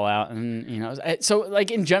some Fallout, and so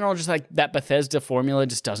like in general, just like that Bethesda formula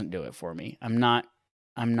just doesn't do it for me. I'm not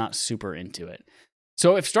super into it.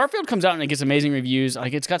 So if Starfield comes out and it gets amazing reviews,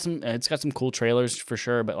 like it's got some cool trailers for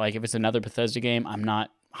sure, but like if it's another Bethesda game, I'm not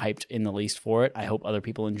hyped in the least for it. I hope other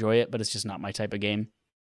people enjoy it, but it's just not my type of game.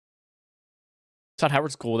 Todd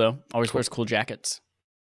Howard's cool though. Always wears cool jackets.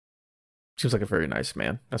 Seems like a very nice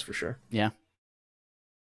man, that's for sure. Yeah.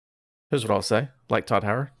 Here's what I'll say. Like Todd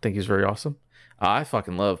Howard, think he's very awesome. I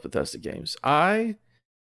fucking love Bethesda games. I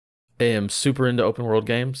am super into open world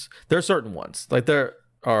games. There are certain ones. Like there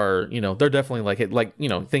are, they're definitely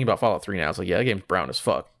thinking about Fallout 3 now, it's like, yeah, that game's brown as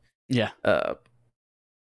fuck. Yeah.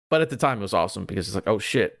 But at the time it was awesome because it's like, oh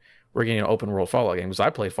shit, we're getting an open world Fallout game. Because I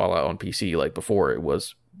played Fallout on PC like before it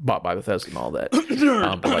was bought by Bethesda and all that.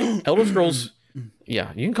 But like Elder Scrolls,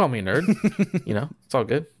 Yeah, you can call me a nerd. It's all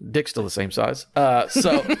good. Dick's still the same size.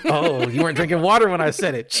 You weren't drinking water when I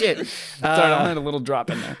said it. Shit. Sorry, I had a little drop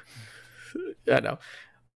in there. I know.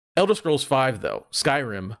 Elder Scrolls V, though,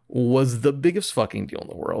 Skyrim, was the biggest fucking deal in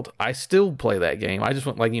the world. I still play that game. I just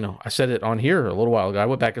went I said it on here a little while ago. I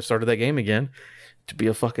went back and started that game again to be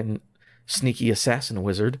a fucking sneaky assassin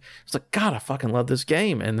wizard. It's like, God, I fucking love this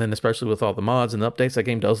game. And then especially with all the mods and the updates, that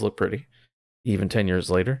game does look pretty, even 10 years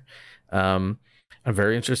later. I'm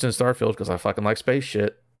very interested in Starfield because I fucking like space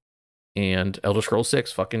shit. And Elder Scrolls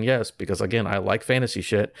 6, fucking yes, because again, I like fantasy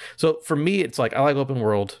shit. So for me, it's like I like open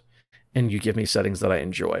world, and you give me settings that I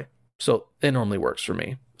enjoy. So it normally works for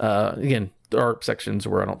me. Again, there are sections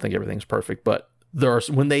where I don't think everything's perfect, but there are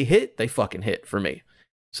when they hit, they fucking hit for me.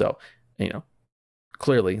 So,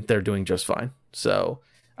 clearly they're doing just fine. So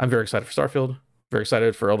I'm very excited for Starfield. Very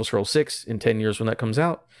excited for Elder Scrolls 6 in 10 years when that comes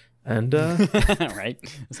out. And right,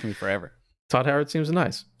 it's gonna be forever. Todd Howard seems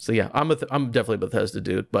nice. So yeah, I'm definitely a Bethesda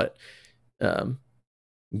dude, but I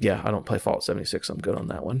don't play Fallout 76. I'm good on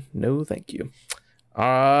that one. No, thank you.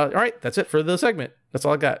 All right, that's it for the segment. That's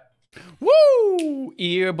all I got. Woo!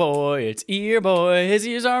 Ear boy, it's ear boy. His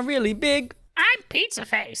ears are really big. I'm Pizza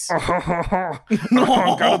Face. Got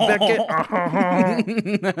a Beckett.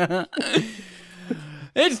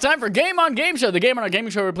 It's time for Game On Game Show. The Game On our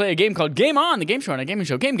Gaming Show, we play a game called Game On, the game show on our gaming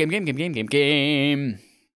show. Game.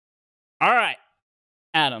 All right,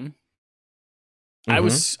 Adam.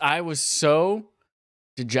 Mm-hmm. I was so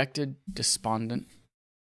dejected, despondent.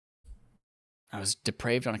 I was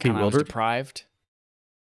depraved on account. I was deprived.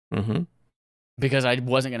 Mm-hmm. Because I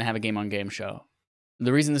wasn't gonna have a Game On Game Show.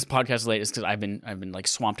 The reason this podcast is late is because I've been like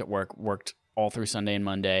swamped at work, worked all through Sunday and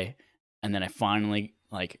Monday, and then I finally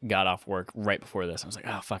got off work right before this. I was like,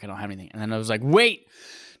 oh fuck, I don't have anything. And then I was like, wait,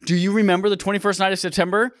 do you remember the 21st night of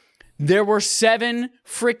September? There were 7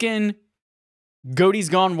 freaking Goaties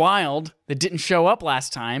Gone Wild that didn't show up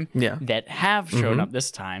last time, that have shown up this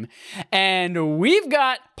time. And we've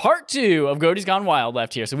got part 2 of Goaties Gone Wild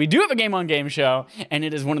left here. So we do have a Game On Game Show, and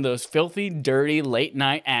it is one of those filthy, dirty, late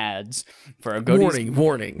night ads for a Goaties.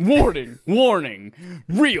 Warning,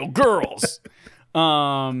 real girls.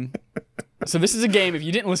 So this is a game, if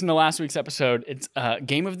you didn't listen to last week's episode, it's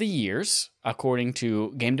Game of the Years, according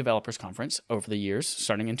to Game Developers Conference over the years,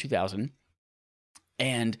 starting in 2000.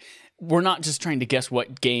 And we're not just trying to guess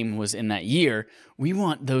what game was in that year. We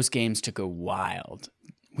want those games to go wild.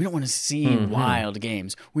 We don't want to see wild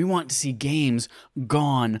games. We want to see games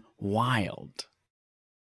gone wild.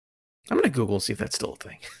 I'm going to Google and see if that's still a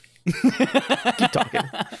thing. Keep talking.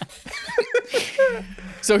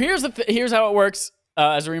 So here's how it works.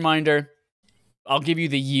 As a reminder, I'll give you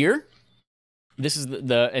the year. This is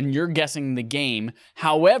and you're guessing the game.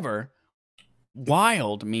 However,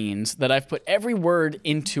 wild means that I've put every word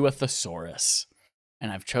into a thesaurus, and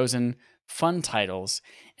I've chosen fun titles,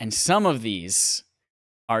 and some of these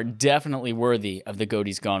are definitely worthy of the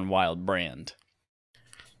Goaties Gone Wild brand.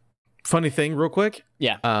 Funny thing, real quick.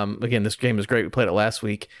 Yeah. Again, this game is great. We played it last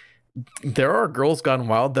week. There are Girls Gone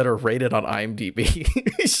Wild that are rated on IMDb.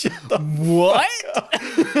 What?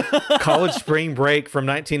 College Spring Break from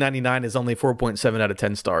 1999 is only 4.7 out of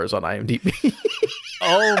 10 stars on IMDb.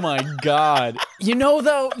 Oh my God. Here's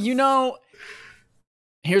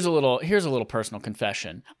a little personal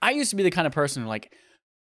confession. I used to be the kind of person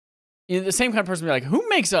the same kind of person who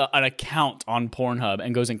makes an account on Pornhub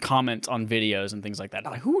and goes and comments on videos and things like that?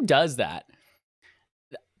 Who does that?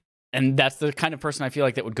 And that's the kind of person I feel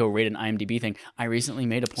like that would go rate an IMDb thing. I recently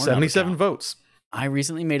made a Pornhub 77 account. votes. I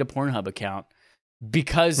recently made a Pornhub account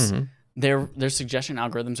because their suggestion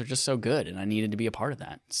algorithms are just so good, and I needed to be a part of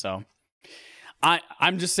that. So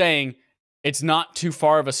I'm just saying it's not too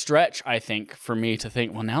far of a stretch, I think, for me to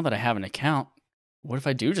think, well, now that I have an account, what if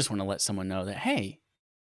I do just want to let someone know that, hey,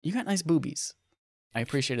 you got nice boobies. I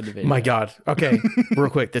appreciated the video. My God. Okay, real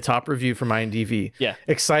quick. The top review from IMDb. Yeah.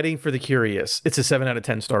 Exciting for the curious. It's a 7 out of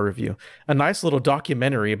 10 star review. A nice little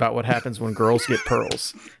documentary about what happens when girls get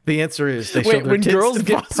pearls. The answer is they show their when tits girls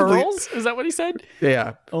get possibly... pearls? Is that what he said?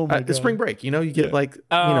 Yeah. Oh my God. The spring break. You get whatever.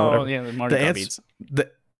 The Mardi Gras beads.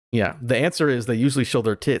 The answer is they usually show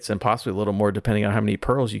their tits and possibly a little more depending on how many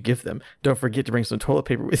pearls you give them. Don't forget to bring some toilet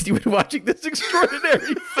paper with you when watching this extraordinary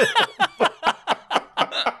film.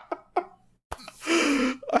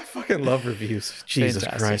 I fucking love reviews. Jesus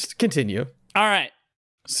Fantastic. Christ. Continue. All right.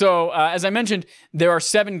 So, as I mentioned, there are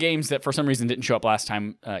 7 games that for some reason didn't show up last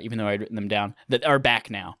time, even though I'd written them down, that are back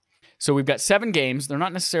now. So we've got 7 games. They're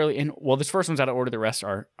not necessarily in... Well, this first one's out of order. The rest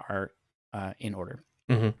are in order.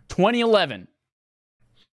 2011.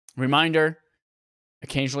 Reminder,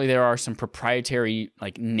 occasionally there are some proprietary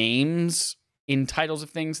names in titles of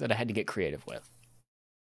things that I had to get creative with.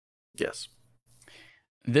 Yes.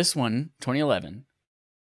 This one, 2011.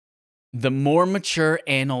 The More Mature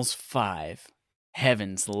Annals 5,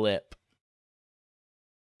 Heaven's Lip.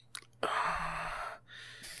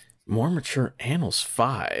 More Mature Annals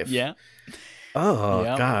 5. Yeah. Oh,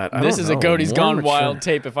 Yep. God. This is a Cody's Gone More Wild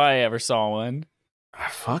Mature- tape if I ever saw one.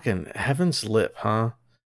 Fucking Heaven's Lip, huh?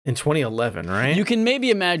 In 2011, right? You can maybe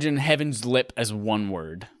imagine Heaven's Lip as one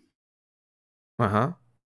word. Uh-huh.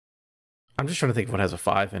 I'm just trying to think of what has a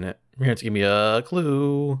 5 in it. You're going to have to give me a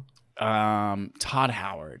clue. Todd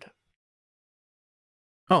Howard.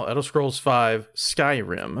 Oh, Elder Scrolls 5,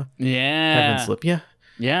 Skyrim. Yeah. Heaven's Lip, yeah.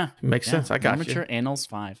 Yeah. Makes sense. I got More you. Mature Annals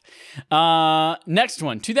 5. Next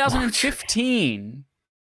one, 2015.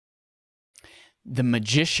 The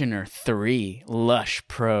Magicianer 3, Lush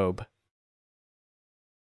Probe.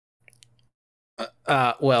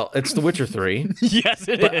 Well, it's The Witcher 3. Yes,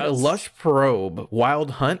 it But is. Lush Probe.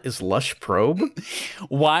 Wild Hunt is Lush Probe?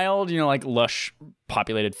 Wild, like lush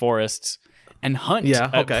populated forests. And hunt. Yeah,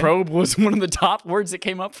 okay. Probe was one of the top words that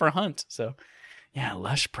came up for hunt. So, yeah,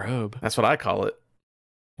 Lush Probe. That's what I call it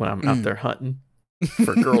when I'm out there hunting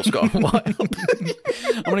for Girls Gone Wild.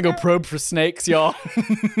 I'm going to go probe for snakes, y'all.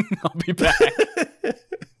 I'll be back.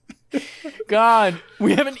 God,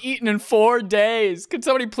 we haven't eaten in 4 days. Could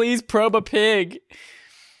somebody please probe a pig?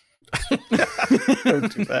 Don't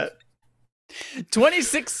do that.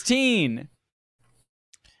 2016.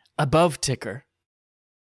 Above Ticker.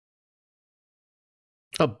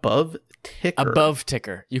 Above Ticker. Above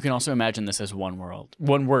Ticker. You can also imagine this as one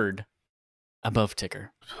word. Above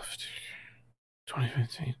Ticker.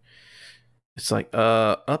 2015. It's like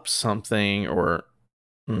up something or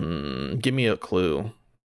give me a clue.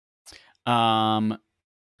 It's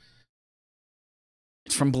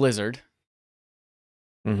from Blizzard.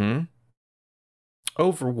 Mm-hmm.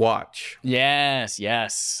 Overwatch.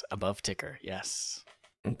 Yes. Above Ticker. Yes.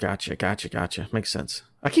 Gotcha. Makes sense.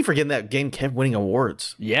 I keep forgetting that game kept winning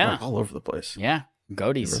awards. Yeah. Like all over the place. Yeah.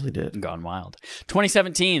 Cody's It really did. Gone Wild.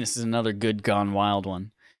 2017. This is another good Gone Wild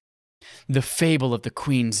one. The Fable of the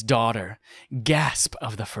Queen's Daughter. Gasp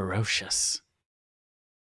of the Ferocious.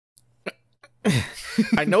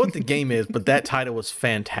 I know what the game is, but that title was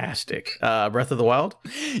fantastic. Breath of the Wild?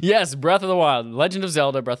 Yes, Breath of the Wild. Legend of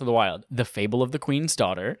Zelda, Breath of the Wild. The Fable of the Queen's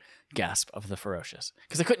Daughter. Gasp of the Ferocious.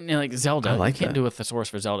 Because I couldn't, Zelda. I like you can't that. do a thesaurus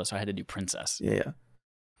for Zelda, so I had to do Princess. Yeah.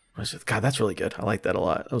 God, that's really good. I like that a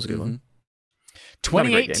lot. That was a good one. Not a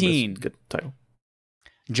great game, but it's 2018. a good title.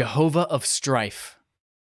 Jehovah of Strife.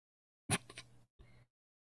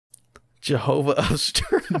 Jehovah of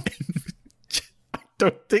Strife. I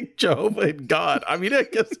don't think Jehovah and God. I mean, I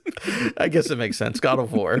guess it makes sense. God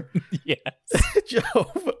of War. Yes.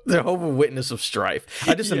 Jehovah Witness of Strife.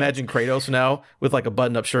 I just Yes. imagine Kratos now with like a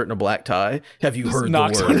button-up shirt and a black tie. Have you heard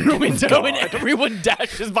Knocks the on word? the window God? and everyone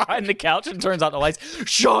dashes behind the couch and turns out the lights.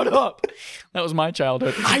 Shut up! That was my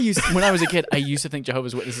childhood. When I was a kid, I used to think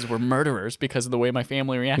Jehovah's Witnesses were murderers because of the way my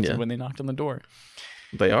family reacted Yeah. when they knocked on the door.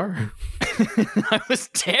 They are. I was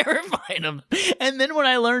terrified of them. And then when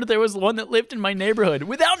I learned there was one that lived in my neighborhood,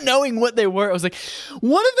 without knowing what they were, I was like,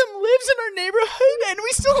 one of them lives in our neighborhood and we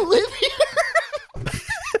still live here.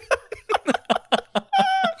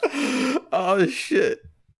 Oh shit.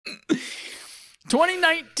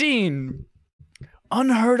 2019.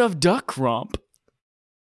 Unheard of Duck Romp.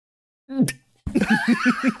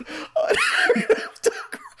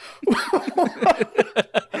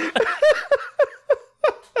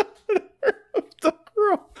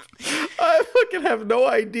 I fucking have no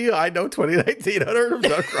idea. I know 2019. I heard of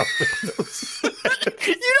Duck Romp.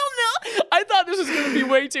 You don't know? I thought this was going to be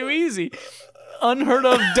way too easy. Unheard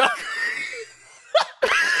of Duck.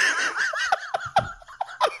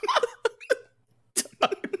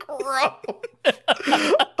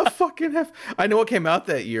 I fucking have. I know it came out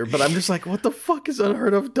that year, but I'm just like, what the fuck is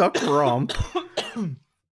Unheard of Duck Romp?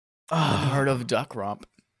 Unheard of Duck Romp.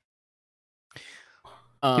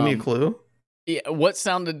 Give me a clue. Yeah, what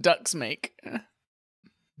sound do ducks make?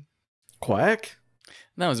 Quack.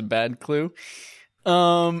 That was a bad clue.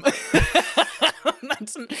 It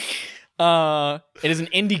is an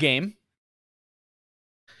indie game.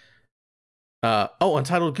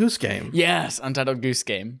 Untitled Goose Game. Yes, Untitled Goose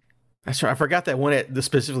Game. That's right. I forgot that one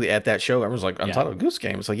specifically at that show. I was like, Untitled Goose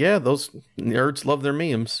Game. It's like, yeah, those nerds love their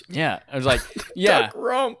memes. Yeah, I was like, yeah, Duck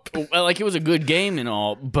Romp. well, like it was a good game and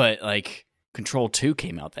all, but like Control 2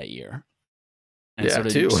 came out that year, and Yeah, so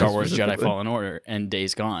did 2 Star Wars Jedi specifically. Fallen Order and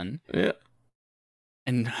Days Gone, Yeah.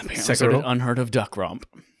 and apparently so Sekiro. did Unheard of Duck Romp.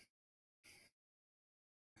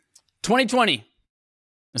 2020.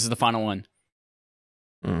 This is the final one.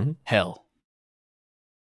 Mm-hmm. Hell.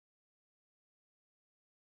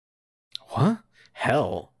 What?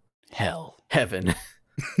 Hell. Hell. Heaven.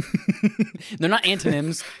 They're not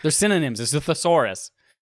antonyms. They're synonyms. It's the thesaurus.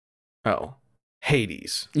 Oh.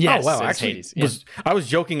 Hades. Yes, oh, wow. it's Actually, Hades. Yeah. I was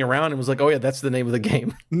joking around and was like, oh, yeah, that's the name of the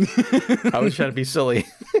game. I was trying to be silly.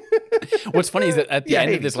 What's funny is that at the end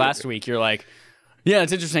of Hades. this last week, you're like, yeah,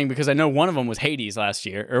 it's interesting because I know one of them was Hades last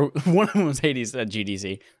year, or one of them was Hades at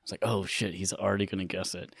GDC. I was like, oh, shit, he's already going to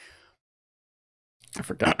guess it. I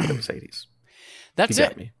forgot that it was Hades. That's You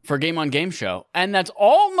got it me. for Game on Game Show. And that's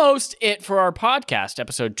almost it for our podcast,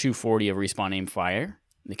 episode 240 of Respawn Aim Fire,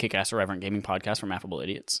 the kick-ass irreverent gaming podcast from Affable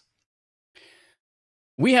Idiots.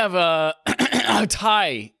 We have a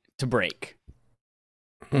tie to break.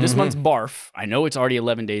 This month's barf, I know it's already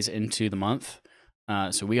 11 days into the month,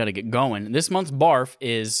 so we got to get going. This month's barf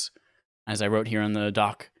is, as I wrote here on the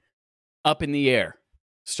doc, Up in the Air,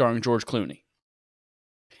 starring George Clooney.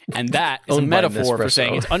 And that is a Owned by metaphor for Nespresso.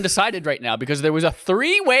 saying it's undecided right now because there was a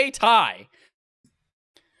 3-way tie.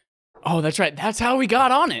 Oh, that's right. That's how we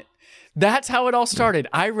got on it. That's how it all started.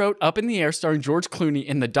 I wrote Up in the Air starring George Clooney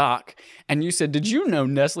in the doc, and you said, did you know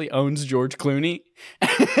Nestle owns George Clooney?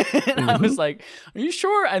 And I was like, are you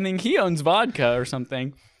sure? I think he owns vodka or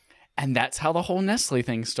something. And that's how the whole Nestle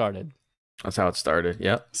thing started. That's how it started.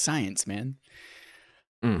 Yep. Science, man.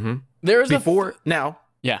 Mm-hmm. There is Now,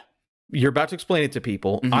 Yeah. you're about to explain it to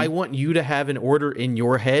people. Mhm. I want you to have an order in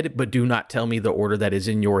your head, but do not tell me the order that is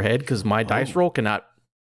in your head because my dice roll cannot,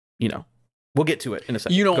 we'll get to it in a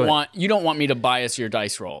second. You Go don't ahead. want me to bias your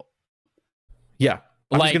dice roll. Yeah.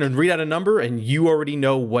 I'm Like- just going to read out a number and you already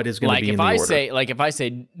know what is going to Like be in if the I order. if I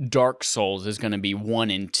say Dark Souls is going to be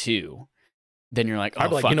 1 and 2, then you're like, oh I'd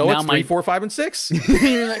be like, fuck. you know now what's 3, 4, 5, and 6?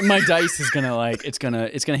 You're like, my dice is gonna it's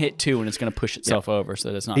gonna hit 2 and it's gonna push itself over so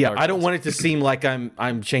that it's not. Yeah, Dark I don't Souls. want it to seem like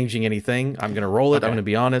I'm changing anything. I'm going to roll it. Okay. I'm going to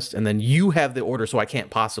be honest. And then you have the order so I can't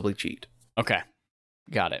possibly cheat. Okay,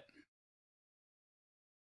 got it.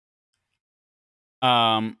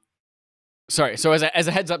 Sorry. So as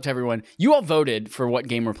a heads up to everyone, you all voted for what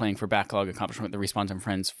game we're playing for Backlog Accomplishment, the Respawn and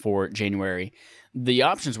Friends for January. The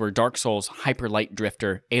options were Dark Souls, Hyper Light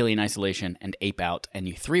Drifter, Alien Isolation, and Ape Out. And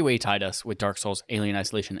you 3-way tied us with Dark Souls, Alien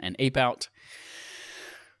Isolation, and Ape Out.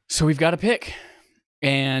 So we've got to pick.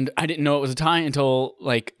 And I didn't know it was a tie until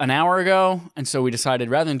like an hour ago. And so we decided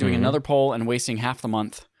rather than doing another poll and wasting half the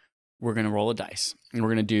month, we're going to roll a dice. And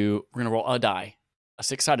we're going to roll a die, a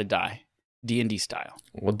 6-sided die, D&D style.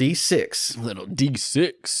 Well, D6. Little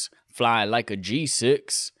D6, fly like a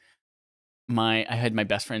G6. I had my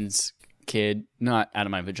best friend's kid, not out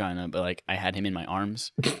of my vagina, but like I had him in my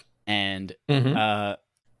arms. And Mm-hmm.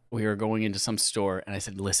 we were going into some store and I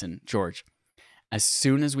said, listen, George, as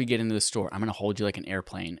soon as we get into the store, I'm going to hold you like an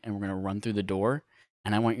airplane and we're going to run through the door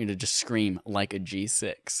and I want you to just scream like a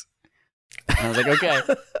G6. And I was like, okay.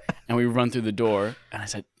 And we run through the door and I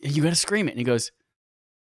said, you got to scream it. And he goes,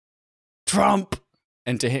 Trump.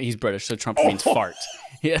 And to him, he's British, so Trump means fart.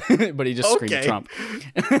 Yeah, but he just screamed Okay. Trump.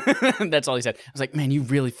 That's all he said. I was like, man, you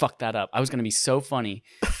really fucked that up. I was going to be so funny.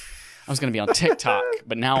 I was going to be on TikTok,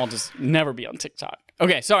 but now I'll just never be on TikTok.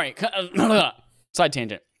 Okay, sorry. Side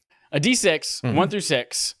tangent. A D6, 1 through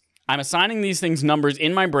 6. I'm assigning these things numbers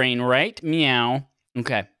in my brain, right? Meow.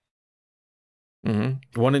 Okay.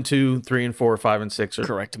 Mm-hmm. 1 and 2, 3 and 4, 5 and 6 are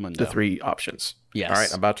Correct, Mundo. the 3 options. Yes. All right,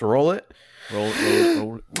 I'm about to roll it. Roll.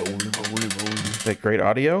 That great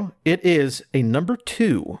audio. It is a number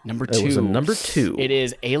 2. Number It was a 2. number 2. It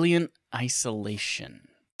is Alien Isolation.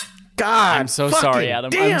 God, I'm so fucking sorry, Adam.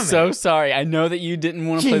 damn I'm it. so sorry. I know that you didn't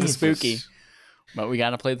want to play the Jesus. spooky, but we got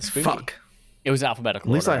to play the spooky. Fuck. It was alphabetical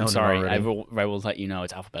At least order. I I'm own it sorry. already. I will let you know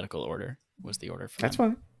it's alphabetical order was the order for That's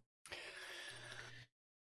them. fine.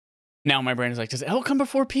 Now my brain is like, does L come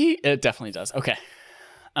before P? It definitely does. Okay.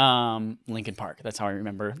 Lincoln Park. That's how I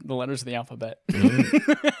remember the letters of the alphabet.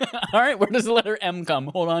 All right, where does the letter M come?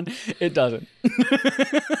 Hold on. It doesn't.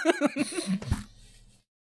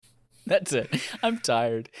 That's it. I'm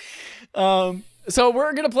tired. So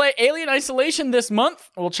we're going to play Alien Isolation this month.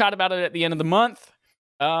 We'll chat about it at the end of the month.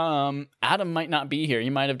 Adam might not be here. He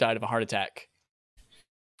might have died of a heart attack.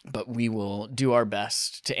 But we will do our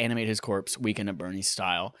best to animate his corpse Weekend at Bernie's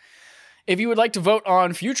style. If you would like to vote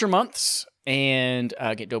on future months and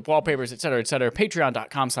get dope wallpapers, etc.,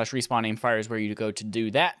 patreon.com/respawnaimfire is where you go to do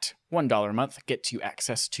that. $1 a month gets you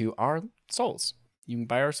access to our souls. You can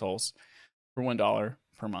buy our souls for $1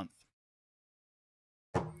 per month.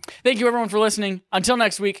 Thank you, everyone, for listening. Until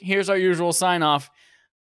next week, here's our usual sign-off.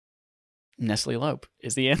 Nestle Lope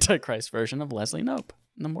is the Antichrist version of Leslie Knope.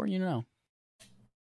 The more you know.